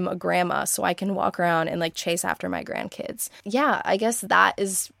when I'm a grandma so I can walk around and, like, chase after my grandkids. Yeah, I guess that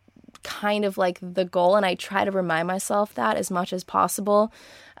is kind of like the goal, and I try to remind myself that as much as possible.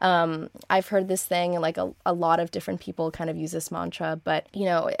 I've heard this thing, and like a lot of different people kind of use this mantra, but you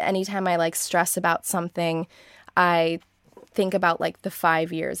know, anytime I like stress about something, I think about like the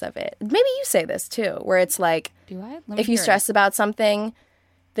 5 years of it. Maybe you say this too, where it's like, if you stress about something,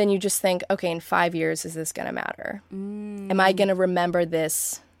 then you just think, okay, in 5 years, is this going to matter? Am I going to remember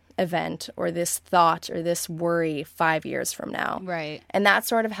this event or this thought or this worry 5 years from now? Right. And that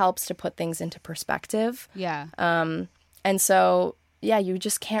sort of helps to put things into perspective. Yeah. And so, yeah, you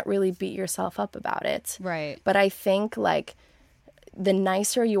just can't really beat yourself up about it. Right. But I think like the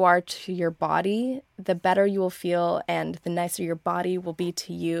nicer you are to your body, the better you will feel, and the nicer your body will be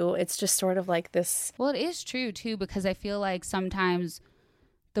to you. It's just sort of like this. Well, it is true too, because I feel like sometimes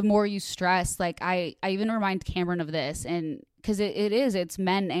the more you stress, like I even remind Cameron of this, and because it's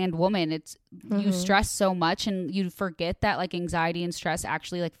men and women. It's you stress so much and you forget that like anxiety and stress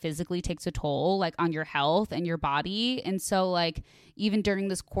actually like physically takes a toll like on your health and your body. And so like even during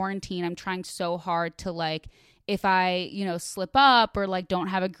this quarantine, I'm trying so hard to like, if I, you know, slip up or like don't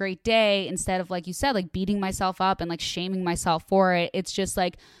have a great day, instead of like you said, like beating myself up and like shaming myself for it, it's just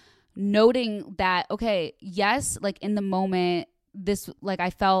like noting that, okay, yes, like in the moment, this, like I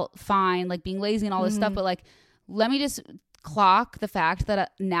felt fine, like being lazy and all this stuff, but like, let me just clock the fact that I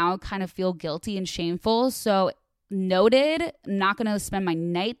now kind of feel guilty and shameful. So noted, I'm not going to spend my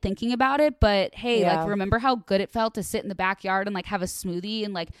night thinking about it, but hey, like remember how good it felt to sit in the backyard and like have a smoothie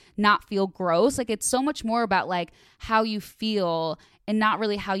and like not feel gross. Like it's so much more about like how you feel and not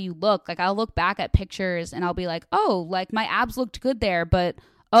really how you look. Like I'll look back at pictures and I'll be like, oh, like my abs looked good there, but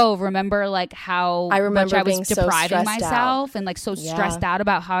oh, remember like how much I was depriving myself and like so stressed out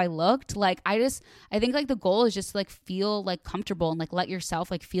about how I looked. Like I think like the goal is just to like feel like comfortable and like let yourself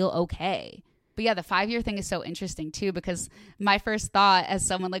like feel okay. But yeah, the 5-year thing is so interesting too, because my first thought as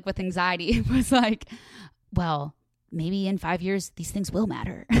someone like with anxiety was like, well, maybe in 5 years these things will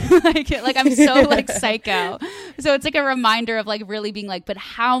matter. like I'm so like psycho. So it's like a reminder of like really being like, but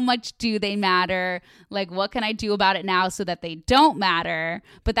how much do they matter? Like what can I do about it now so that they don't matter?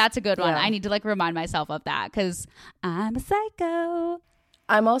 But that's a good one. I need to like remind myself of that because I'm a psycho.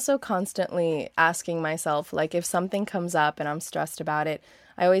 I'm also constantly asking myself, like, if something comes up and I'm stressed about it,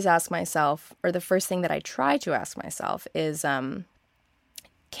 I always ask myself, or the first thing that I try to ask myself is, is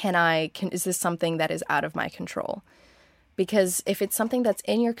this something that is out of my control? Because if it's something that's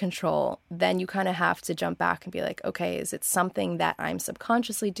in your control, then you kind of have to jump back and be like, okay, is it something that I'm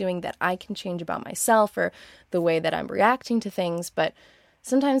subconsciously doing that I can change about myself or the way that I'm reacting to things? But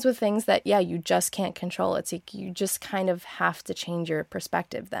sometimes with things that, you just can't control, it's like you just kind of have to change your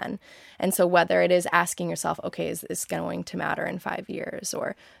perspective then. And so whether it is asking yourself, okay, is this going to matter in 5 years?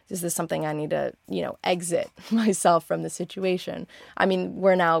 Or is this something I need to, exit myself from the situation? I mean,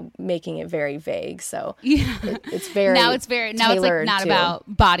 we're now making it very vague. So it's very now it's like not about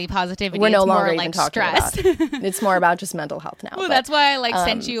body positivity. We're no it's longer more even like talking stress. about It's more about just mental health now. Well, that's why I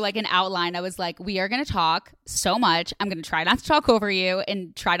sent you like an outline. I was like, we are going to talk so much. I'm going to try not to talk over you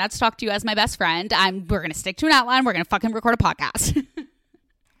and try not to talk to you as my best friend. We're going to stick to an outline. We're going to fucking record a podcast.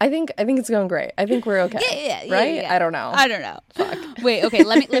 I think it's going great. I think we're okay. Right? Yeah. I don't know. Fuck. Wait, okay.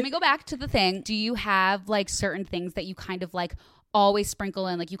 Let me go back to the thing. Do you have like certain things that you kind of like always sprinkle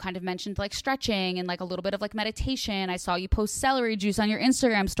in? Like you kind of mentioned like stretching and like a little bit of like meditation. I saw you post celery juice on your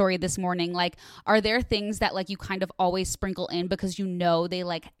Instagram story this morning. Like, are there things that like you kind of always sprinkle in because they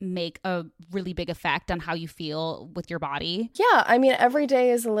like make a really big effect on how you feel with your body? Yeah. I mean, every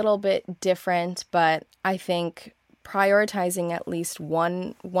day is a little bit different, but I think prioritizing at least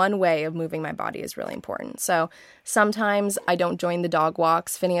one way of moving my body is really important. So sometimes I don't join the dog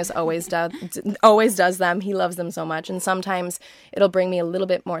walks. Phineas always does them. He loves them so much. And sometimes it'll bring me a little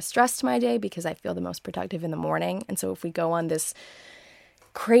bit more stress to my day because I feel the most productive in the morning. And so if we go on this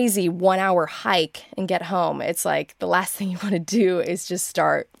crazy 1-hour hike and get home, it's like the last thing you want to do is just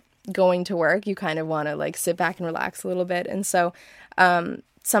start going to work. You kind of want to like sit back and relax a little bit. And so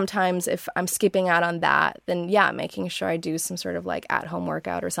sometimes if I'm skipping out on that, then making sure I do some sort of like at-home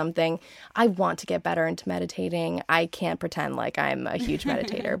workout or something. I want to get better into meditating. I can't pretend like I'm a huge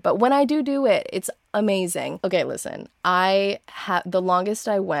meditator, but when I do it, it's amazing. Okay, listen, the longest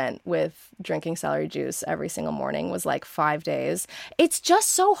I went with drinking celery juice every single morning was like 5 days. It's just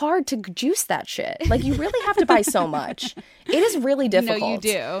so hard to juice that shit. Like you really have to buy so much. It is really difficult. No, you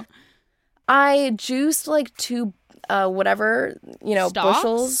do. I juiced like 2 bushels,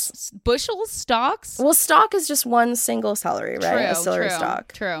 stalks. Well, stalk is just one single celery, right? A celery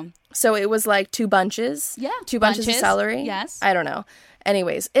stalk. True. So it was like 2 bunches. Yeah. 2 bunches of celery. Yes. I don't know.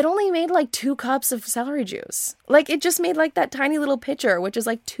 Anyways, it only made like 2 cups of celery juice. Like it just made like that tiny little pitcher, which is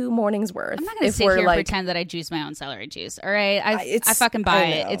like 2 mornings worth. I'm not going to sit here and pretend that I juice my own celery juice. All right. I fucking buy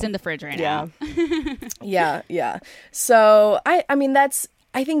it. It's in the fridge right now. Yeah. So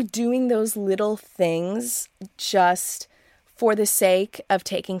I think doing those little things just for the sake of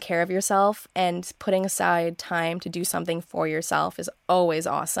taking care of yourself and putting aside time to do something for yourself is always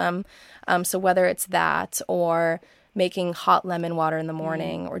awesome. So whether it's that or making hot lemon water in the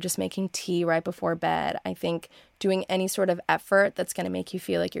morning or just making tea right before bed, I think doing any sort of effort that's going to make you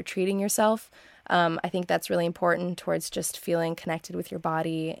feel like you're treating yourself, I think that's really important towards just feeling connected with your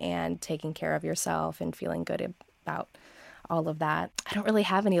body and taking care of yourself and feeling good about all of that. I don't really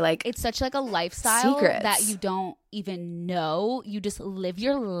have any it's such like a lifestyle secrets that you don't even know. You just live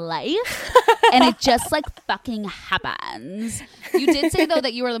your life and it just like fucking happens. You did say though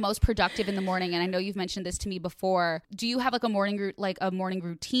that you are the most productive in the morning, and I know you've mentioned this to me before. Do you have like a morning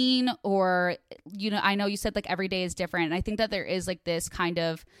routine, or I know you said like every day is different, and I think that there is like this kind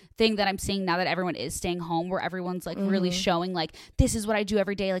of thing that I'm seeing now that everyone is staying home, where everyone's like really showing like, this is what I do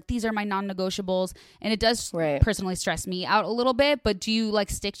every day, like these are my non-negotiables, and it does personally stress me out a little bit. But do you like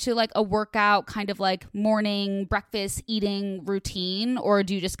stick to like a workout kind of like morning breakfast eating routine, or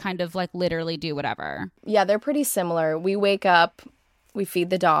do you just kind of like literally do whatever? Yeah, they're pretty similar. We wake up, we feed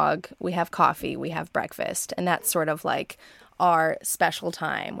the dog, we have coffee, we have breakfast, and that's sort of like our special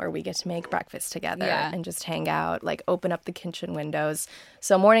time where we get to make breakfast together and just hang out, like open up the kitchen windows.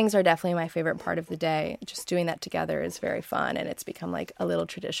 So mornings are definitely my favorite part of the day. Just doing that together is very fun, and it's become like a little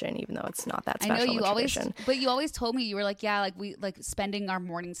tradition, even though it's not that special. I know you tradition. But you always told me, you were like, yeah, like we like spending our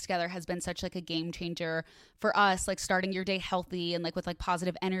mornings together has been such like a game changer for us, like starting your day healthy and like with like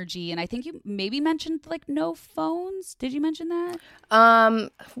positive energy. And I think you maybe mentioned like no phones. Did you mention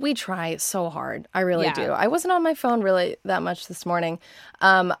that? We try so hard. I really do. I wasn't on my phone really that much this morning.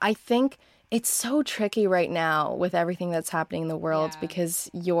 I think it's so tricky right now with everything that's happening in the world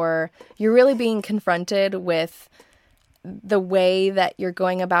because you're really being confronted with the way that you're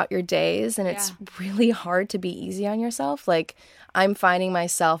going about your days, and it's really hard to be easy on yourself. Like, I'm finding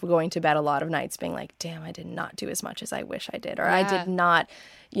myself going to bed a lot of nights being like, damn, I did not do as much as I wish I did, or I did not,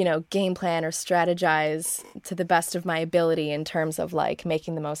 game plan or strategize to the best of my ability in terms of like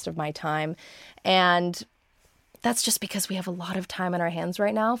making the most of my time. And that's just because we have a lot of time on our hands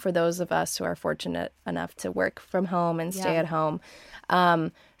right now for those of us who are fortunate enough to work from home and stay at home.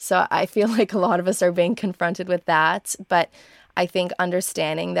 So I feel like a lot of us are being confronted with that. But I think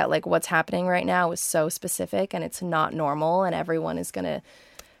understanding that like what's happening right now is so specific and it's not normal, and everyone is going to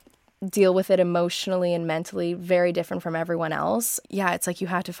deal with it emotionally and mentally very different from everyone else. Yeah, it's like you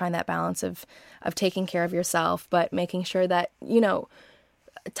have to find that balance of taking care of yourself, but making sure that,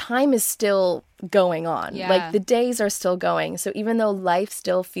 time is still going on. Yeah. Like the days are still going. So even though life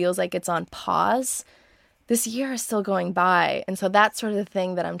still feels like it's on pause, this year is still going by. And so that's sort of the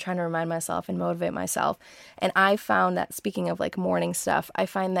thing that I'm trying to remind myself and motivate myself. And I found that, speaking of like morning stuff, I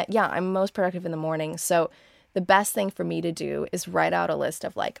find that, I'm most productive in the morning. So the best thing for me to do is write out a list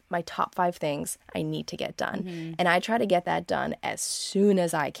of like my top 5 things I need to get done. Mm-hmm. And I try to get that done as soon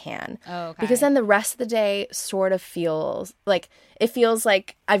as I can. Oh, okay. Because then the rest of the day sort of feels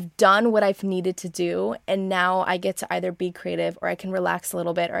like I've done what I've needed to do. And now I get to either be creative, or I can relax a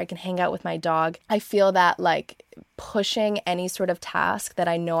little bit, or I can hang out with my dog. I feel that like pushing any sort of task that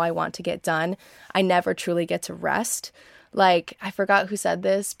I know I want to get done, I never truly get to rest. Like, I forgot who said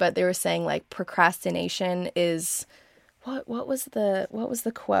this, but they were saying like procrastination is what was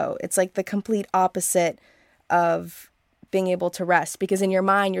the quote? It's like the complete opposite of being able to rest, because in your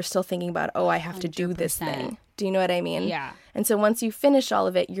mind you're still thinking about, I have to do this thing. Do you know what I mean? Yeah. And so once you finish all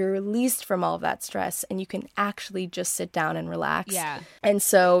of it, you're released from all of that stress and you can actually just sit down and relax. Yeah. And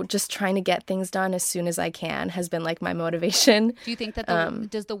so just trying to get things done as soon as I can has been like my motivation. Do you think that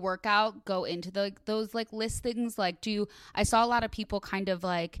does the workout go into those like list things? Like, I saw a lot of people kind of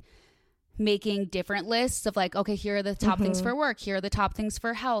like making different lists of like, okay, here are the top things for work, here are the top things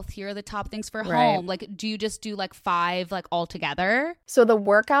for health, here are the top things for home. Like, do you just do like 5 like all together? So the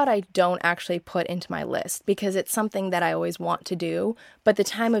workout I don't actually put into my list because it's something that I always want to do, but the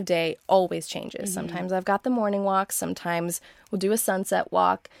time of day always changes. Sometimes I've got the morning walk, sometimes we'll do a sunset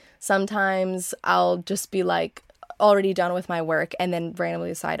walk, sometimes I'll just be like already done with my work and then randomly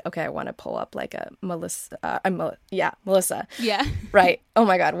decide, okay, I want to pull up like a Melissa. Yeah. Right. Oh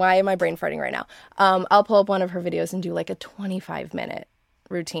my God. Why am I brain farting right now? I'll pull up one of her videos and do like a 25-minute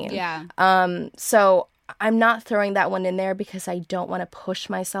routine. Yeah. So I'm not throwing that one in there because I don't want to push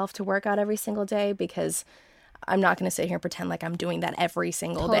myself to work out every single day, because I'm not going to sit here and pretend like I'm doing that every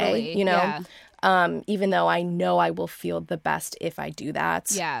single day, even though I know I will feel the best if I do that.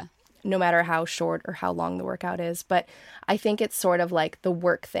 Yeah. No matter how short or how long the workout is. But I think it's sort of like the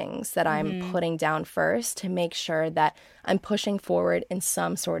work things that I'm putting down first to make sure that I'm pushing forward in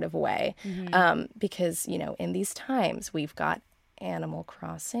some sort of way. Because, in these times we've got Animal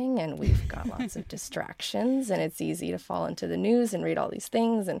Crossing and we've got lots of distractions, and it's easy to fall into the news and read all these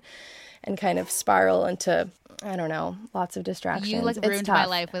things and kind of spiral into, I don't know, lots of distractions. You like ruined my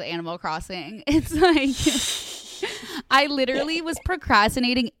life with Animal Crossing. It's like... I literally was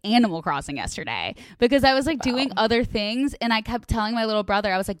procrastinating Animal Crossing yesterday because I was like doing other things, and I kept telling my little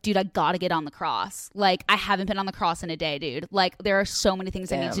brother, I was like, dude, I gotta get on the cross. Like, I haven't been on the cross in a day, dude. Like, there are so many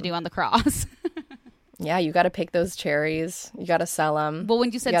things I need to do on the cross. Yeah, you got to pick those cherries. You got to sell them. Well,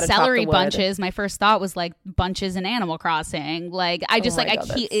 when you said celery bunches, my first thought was like bunches in Animal Crossing. Like, I just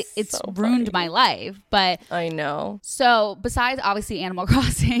it's so ruined my life. But I know. So besides obviously Animal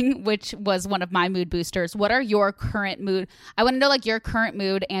Crossing, which was one of my mood boosters, what are your current mood? I want to know like your current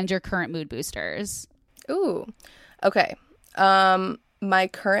mood and your current mood boosters. Ooh, okay. My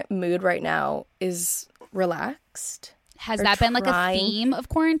current mood right now is relaxed. Has that been like a theme of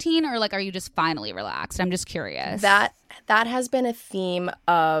quarantine, or like are you just finally relaxed? I'm just curious. That has been a theme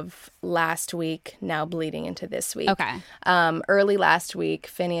of last week, now bleeding into this week. Okay. Early last week,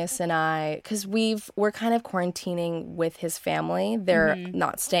 Phineas and I, because we're kind of quarantining with his family. They're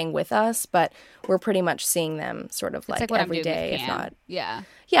not staying with us, but we're pretty much seeing them sort of like every day, if not. Yeah.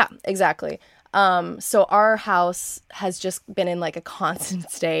 Yeah, exactly. So our house has just been in like a constant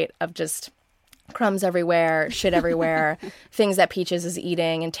state of just crumbs everywhere, shit everywhere, things that Peaches is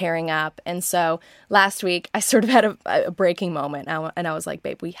eating and tearing up. And so last week I sort of had a breaking moment, and I was like,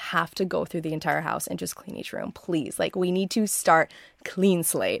 babe, we have to go through the entire house and just clean each room, please. Like, we need to start clean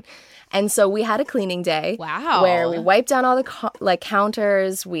slate. And so we had a cleaning day. Wow. Where we wiped down all the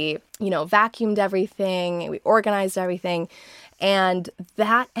counters, we vacuumed everything, we organized everything. And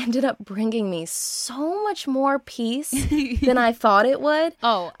that ended up bringing me so much more peace than I thought it would.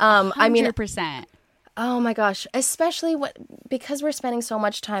 Oh, 100%. Oh my gosh, especially because we're spending so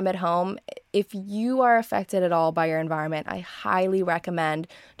much time at home. If you are affected at all by your environment, I highly recommend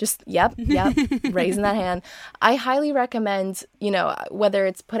yep, raising that hand. I highly recommend, whether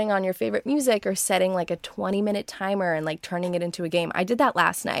it's putting on your favorite music or setting like a 20-minute timer and like turning it into a game. I did that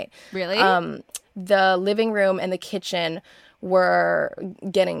last night. Really? The living room and the kitchen were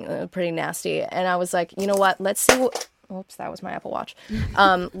getting pretty nasty. And I was like, you know what? Let's see what... Oops, that was my Apple Watch.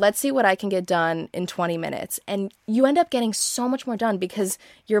 Let's see what I can get done in 20 minutes. And you end up getting so much more done because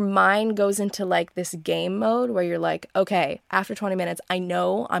your mind goes into like this game mode where you're like, okay, after 20 minutes, I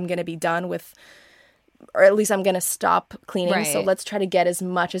know I'm going to be done with, or at least I'm going to stop cleaning. Right. So let's try to get as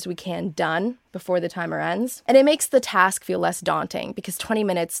much as we can done before the timer ends. And it makes the task feel less daunting because 20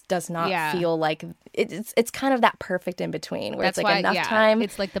 minutes does not feel like it's kind of that perfect in between where it's like enough time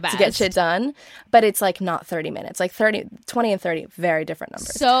it's like the best to get shit done, but it's like not 30 minutes. Like 20 and 30, very different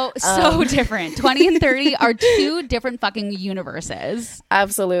numbers. So different. 20 and 30 are two different fucking universes.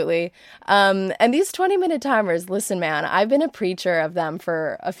 Absolutely. And these 20-minute timers, listen, man, I've been a preacher of them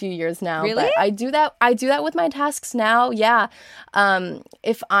for a few years now. Really? But I do that with my tasks now. Yeah.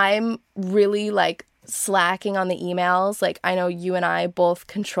 If I'm really like slacking on the emails, like I know you and I both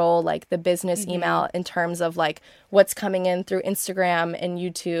control like the business email in terms of like what's coming in through Instagram and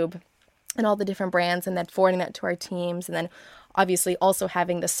YouTube and all the different brands, and then forwarding that to our teams, and then obviously also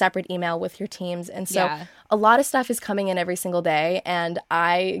having the separate email with your teams. And so a lot of stuff is coming in every single day, and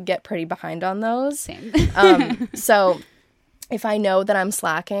I get pretty behind on those. Same. So if I know that I'm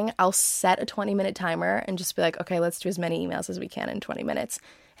slacking, I'll set a 20-minute timer and just be like, okay, let's do as many emails as we can in 20 minutes.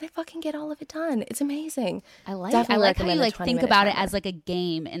 And I fucking get all of it done. It's amazing. I like how you like think about it as like a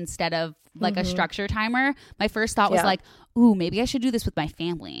game instead of like a structure timer. My first thought was like, ooh, maybe I should do this with my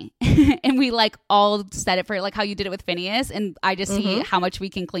family. And we like all set it for like how you did it with Phineas. And I just see how much we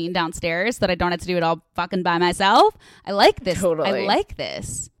can clean downstairs so that I don't have to do it all fucking by myself. I like this. Totally. I like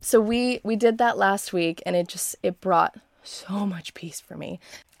this. So we did that last week, and it brought so much peace for me.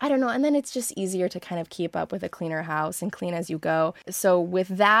 I don't know. And then it's just easier to kind of keep up with a cleaner house and clean as you go. So with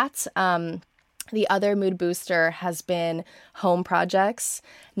that, the other mood booster has been home projects.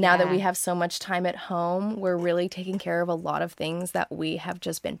 Now that we have so much time at home, we're really taking care of a lot of things that we have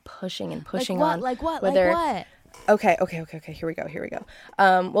just been pushing on. Like what? Okay. Here we go.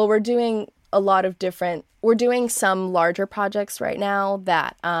 Well, we're doing some larger projects right now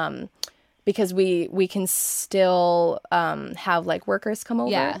that, because we can still have like workers come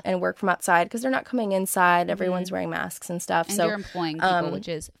over and work from outside because they're not coming inside. Everyone's wearing masks and stuff. And so you're employing people, which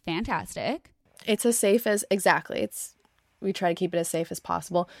is fantastic. It's as safe as we try to keep it as safe as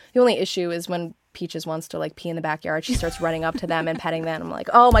possible. The only issue is when Peaches wants to like pee in the backyard, she starts running up to them and petting them. I'm like,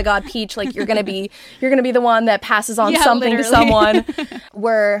 oh my God, Peach, like you're gonna be the one that passes on something to someone.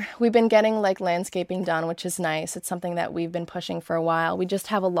 We've been getting like landscaping done, which is nice. It's something that we've been pushing for a while. We just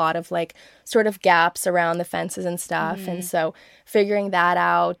have a lot of like sort of gaps around the fences and stuff. And so figuring that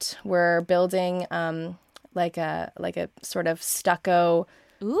out, we're building like a sort of stucco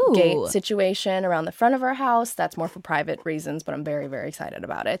gate situation around the front of our house. That's more for private reasons, but I'm very, very excited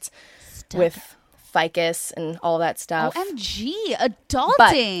about it. With ficus and all that stuff. OMG,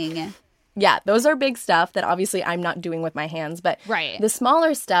 adulting. But, those are big stuff that obviously I'm not doing with my hands. But the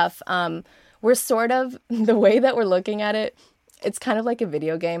smaller stuff, we're sort of, the way that we're looking at it, it's kind of like a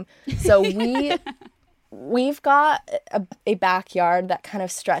video game. So we've got a backyard that kind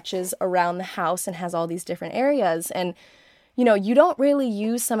of stretches around the house and has all these different areas. And you don't really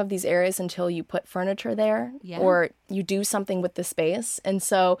use some of these areas until you put furniture there or you do something with the space. And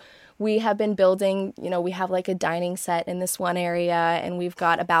so we have been building, we have like a dining set in this one area, and we've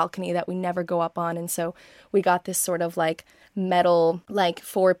got a balcony that we never go up on. And so we got this sort of like metal, like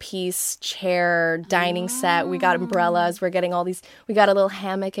 4-piece chair dining set. We got umbrellas. We're getting we got a little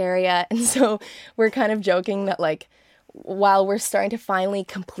hammock area. And so we're kind of joking that like, while we're starting to finally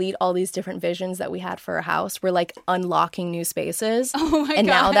complete all these different visions that we had for our house, we're like unlocking new spaces. Oh my and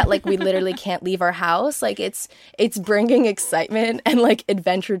God. Now that like we literally can't leave our house, like it's bringing excitement and like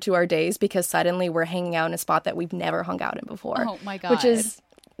adventure to our days because suddenly we're hanging out in a spot that we've never hung out in before. Oh my God. Which is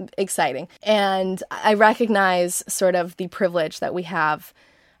exciting. And I recognize sort of the privilege that we have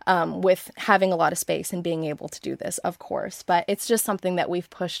with having a lot of space and being able to do this, of course. But it's just something that we've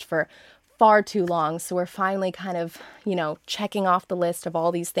pushed for far too long. So we're finally kind of, checking off the list of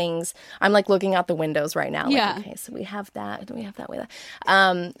all these things. I'm like looking out the windows right now. Like, okay, so we have that. Do we have that with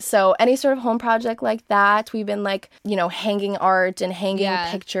that? So any sort of home project like that, we've been like, hanging art and hanging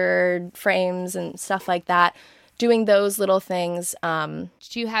picture frames and stuff like that. Doing those little things. Do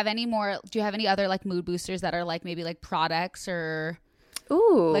you have any other like mood boosters that are like maybe like products or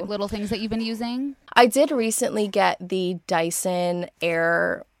Ooh. Like little things that you've been using? I did recently get the Dyson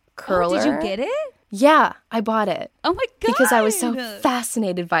Air curler. Oh, did you get it? Yeah, I bought it. Oh my God. Because I was so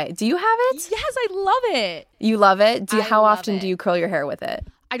fascinated by it. Do you have it? Yes, I love it. You love it? How love often it. do you curl your hair with it?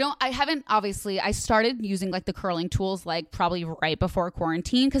 I haven't, obviously, I started using like the curling tools like probably right before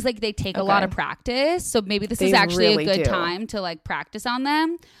quarantine because like they take a lot of practice. So maybe this is actually really a good do. time to like practice on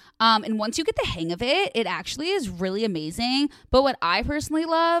them. And once you get the hang of it, it actually is really amazing. But what I personally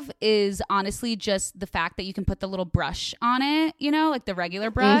love is honestly just the fact that you can put the little brush on it, you know, like the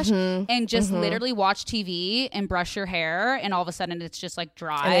regular brush, and just literally watch TV and brush your hair. And all of a sudden it's just like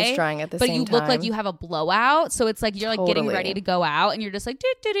dry. And it's drying at the same time. But you look like you have a blowout. So it's like you're like getting ready to go out and you're just like,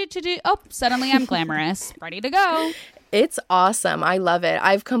 oh, suddenly I'm glamorous, ready to go. It's awesome. I love it.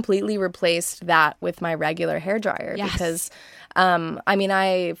 I've completely replaced that with my regular hairdryer because, I mean,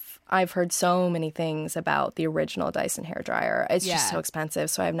 I've heard so many things about the original Dyson hairdryer. It's just so expensive,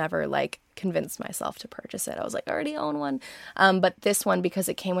 so I've never like convinced myself to purchase it. I was like, I already own one. But this one, because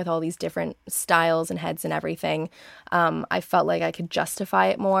it came with all these different styles and heads and everything, I felt like I could justify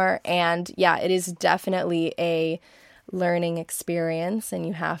it more. And yeah, it is definitely a learning experience, and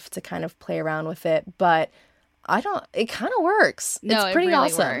you have to kind of play around with it. But it kind of works. No, it's pretty it really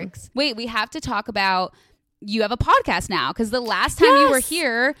awesome. works. Wait, we have to talk about, you have a podcast now, because the last time you were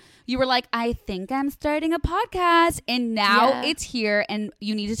here, you were like, I think I'm starting a podcast, and now it's here, and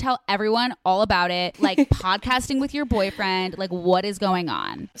you need to tell everyone all about it, like podcasting with your boyfriend, like what is going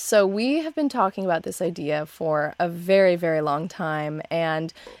on? So we have been talking about this idea for a very, very long time,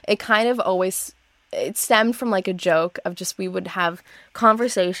 and it kind of always... It stemmed from like a joke of just we would have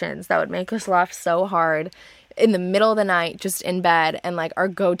conversations that would make us laugh so hard in the middle of the night, just in bed. And like our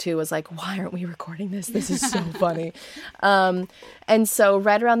go-to was like, why aren't we recording this? This is so funny. And so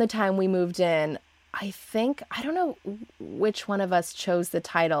right around the time we moved in, I don't know which one of us chose the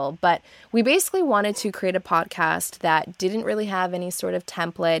title, but we basically wanted to create a podcast that didn't really have any sort of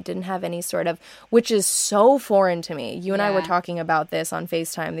template, didn't have any sort of, which is so foreign to me. You and I were talking about this on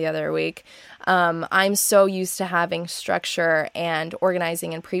FaceTime the other week. I'm so used to having structure and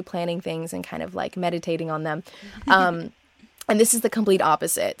organizing and pre-planning things and kind of like meditating on them. And this is the complete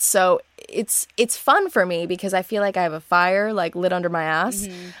opposite. So it's fun for me because I feel like I have a fire like lit under my ass,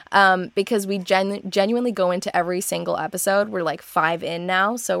 because we genuinely go into every single episode. We're like 5 in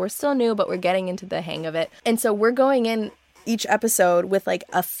now, so we're still new, but we're getting into the hang of it. And so we're going in each episode with like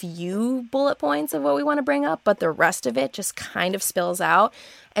a few bullet points of what we want to bring up, but the rest of it just kind of spills out.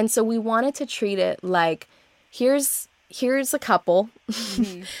 And so we wanted to treat it like, here's a couple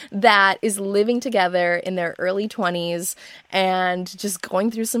that is living together in their early 20s and just going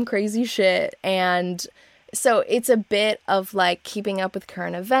through some crazy shit. And so it's a bit of like keeping up with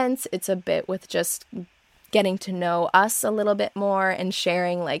current events. It's a bit with just getting to know us a little bit more and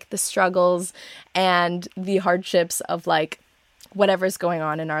sharing like the struggles and the hardships of like whatever's going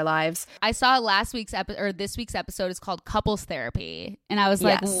on in our lives. I saw this week's episode is called Couples Therapy, and I was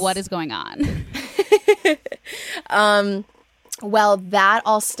like, what is going on? Well, that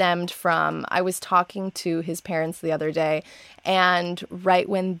all stemmed from, I was talking to his parents the other day, and right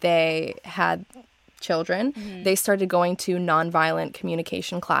when they had children, they started going to nonviolent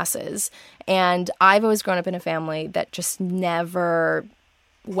communication classes. And I've always grown up in a family that just never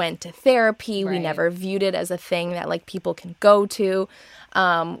went to therapy. We never viewed it as a thing that like people can go to,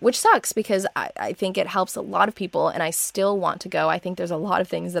 which sucks because I think it helps a lot of people, and I still want to go. I think there's a lot of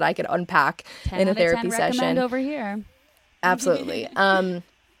things that I could unpack in a therapy session. Over here. Absolutely.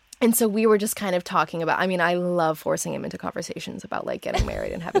 And so we were just kind of talking about, I mean, I love forcing him into conversations about like getting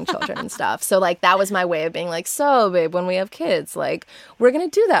married and having children and stuff. So like that was my way of being like, so babe, when we have kids, like we're going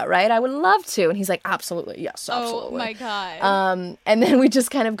to do that, right? I would love to. And he's like, absolutely. Yes, absolutely. Oh my God. And then we just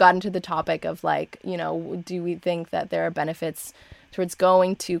kind of got into the topic of like, you know, do we think that there are benefits towards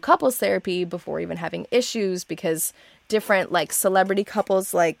going to couples therapy before even having issues? Because different like celebrity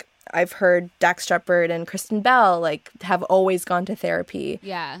couples, like I've heard Dax Shepard and Kristen Bell like have always gone to therapy,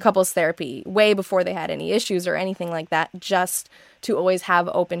 couples therapy, way before they had any issues or anything like that, just to always have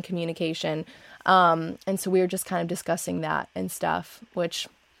open communication. And so we were just kind of discussing that and stuff, which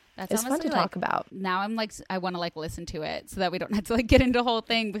is fun to talk about. Now I'm like, I want to like listen to it so that we don't have to like get into the whole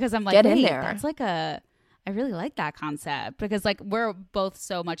thing, because I'm like, get in there. That's like I really like that concept, because like we're both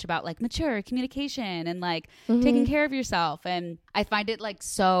so much about like mature communication and like taking care of yourself. And I find it like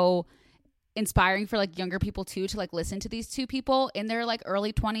so inspiring for like younger people too, to like listen to these two people in their like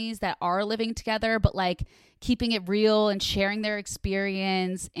early 20s that are living together, but like keeping it real and sharing their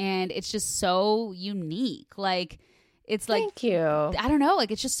experience. And it's just so unique. Like it's like, thank you. I don't know,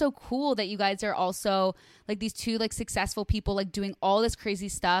 like it's just so cool that you guys are also like these two like successful people like doing all this crazy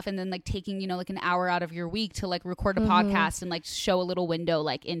stuff and then like taking, you know, like an hour out of your week to like record a podcast and like show a little window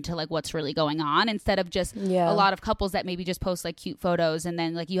like into like what's really going on, instead of just a lot of couples that maybe just post like cute photos and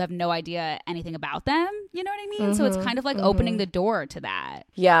then like you have no idea anything about them, you know what I mean? So it's kind of like opening the door to that.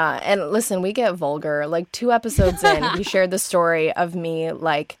 Yeah, and listen, we get vulgar. Like 2 episodes in, we shared the story of me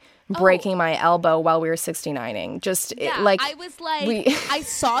like breaking my elbow while we were 69ing. Just like I was like, I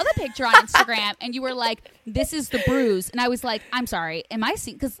saw the picture on Instagram and you were like, this is the bruise, and I was like, I'm sorry, am I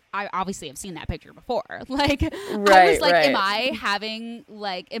seeing, because I obviously have seen that picture before, like I was like, am I having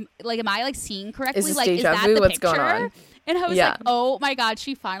like am I like seeing correctly, is like is that vu? the What's picture? going on? And I was like, oh my God,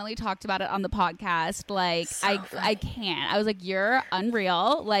 she finally talked about it on the podcast. Like I can't. I was like, you're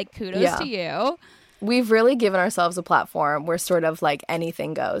unreal. Like kudos to you. We've really given ourselves a platform where sort of like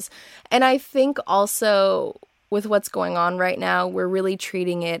anything goes. And I think also with what's going on right now, we're really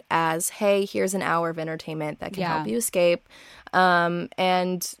treating it as, hey, here's an hour of entertainment that can help you escape.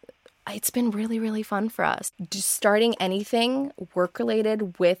 And it's been really, really fun for us. Just starting anything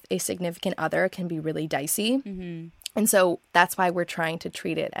work-related with a significant other can be really dicey. Mm-hmm. And so that's why we're trying to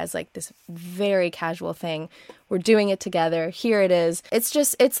treat it as like this very casual thing. We're doing it together. Here it is.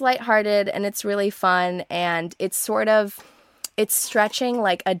 It's lighthearted and it's really fun. And it's stretching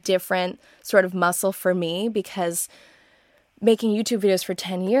like a different sort of muscle for me, because making YouTube videos for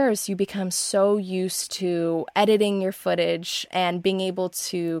 10 years, you become so used to editing your footage and being able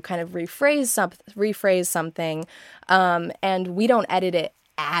to kind of rephrase something. And we don't edit it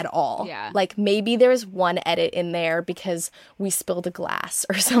at all. Yeah. Like maybe there's one edit in there because we spilled a glass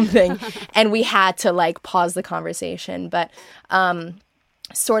or something and we had to like pause the conversation. But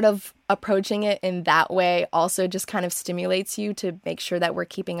sort of approaching it in that way also just kind of stimulates you to make sure that we're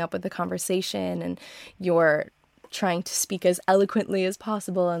keeping up with the conversation and you're trying to speak as eloquently as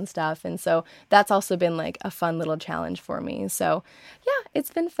possible and stuff. And so that's also been like a fun little challenge for me. So yeah,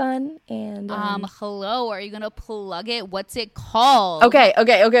 it's been fun. And hello, are you gonna plug it? What's it called? Okay.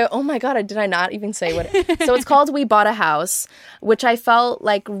 Oh my God, did I not even say what so it's called We Bought a House, which I felt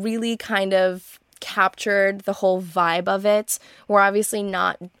like really kind of captured the whole vibe of it. We're obviously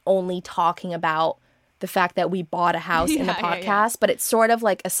not only talking about the fact that we bought a house in the podcast, but it sort of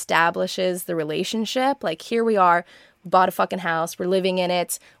like establishes the relationship. Like here we are, we bought a fucking house, we're living in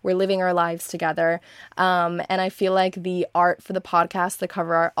it, we're living our lives together. And I feel like the art for the podcast, the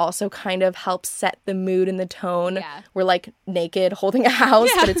cover art, also kind of helps set the mood and the tone. Yeah. We're like naked holding a house,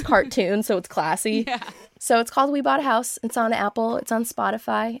 but it's cartoon, so it's classy. Yeah. So it's called We Bought a House. It's on Apple, it's on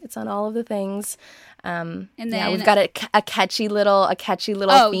Spotify, it's on all of the things. And then we've got a catchy little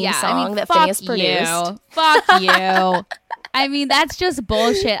theme song that Phineas produced. Fuck you. I mean, that's just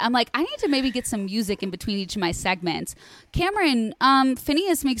bullshit. I'm like, I need to maybe get some music in between each of my segments. Cameron,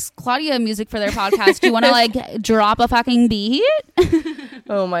 Phineas makes Claudia music for their podcast. Do you want to like drop a fucking beat?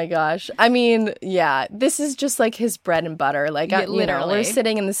 Oh my gosh. I mean, yeah, this is just like his bread and butter. Like, literally, we're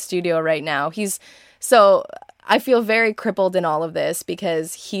sitting in the studio right now. I feel very crippled in all of this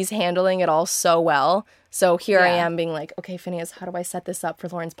because he's handling it all so well. So here I am being like, okay, Phineas, how do I set this up for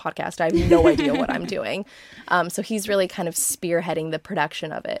Lauren's podcast? I have no idea what I'm doing. So he's really kind of spearheading the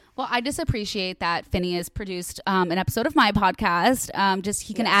production of it. Well, I just appreciate that Phineas produced an episode of my podcast.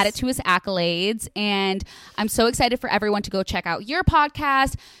 He can add it to his accolades. And I'm so excited for everyone to go check out your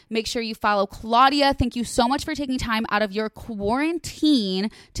podcast. Make sure you follow Claudia. Thank you so much for taking time out of your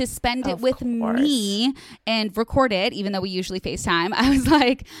quarantine to spend it with me and record it, even though we usually FaceTime. I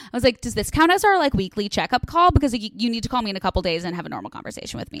was like, does this count as our like weekly checkup call? Because you need to call me in a couple days and have a normal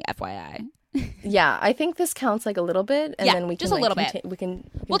conversation with me, FYI. Yeah, I think this counts like a little bit, and then we can just a little bit.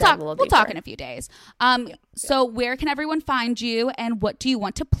 We'll talk. We'll talk in a few days. So where can everyone find you, and what do you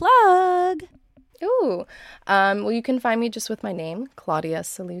want to plug? Ooh, well, you can find me just with my name, Claudia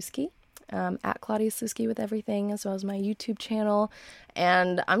Sulewski, at Claudia Sulewski with everything, as well as my YouTube channel.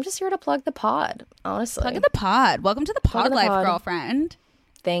 And I'm just here to plug the pod, honestly. Plug the pod. Welcome to the pod life, girlfriend.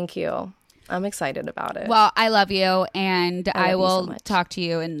 Thank you. I'm excited about it. Well, I love you, and I will talk to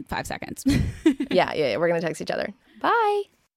you in 5 seconds. Yeah. We're going to text each other. Bye.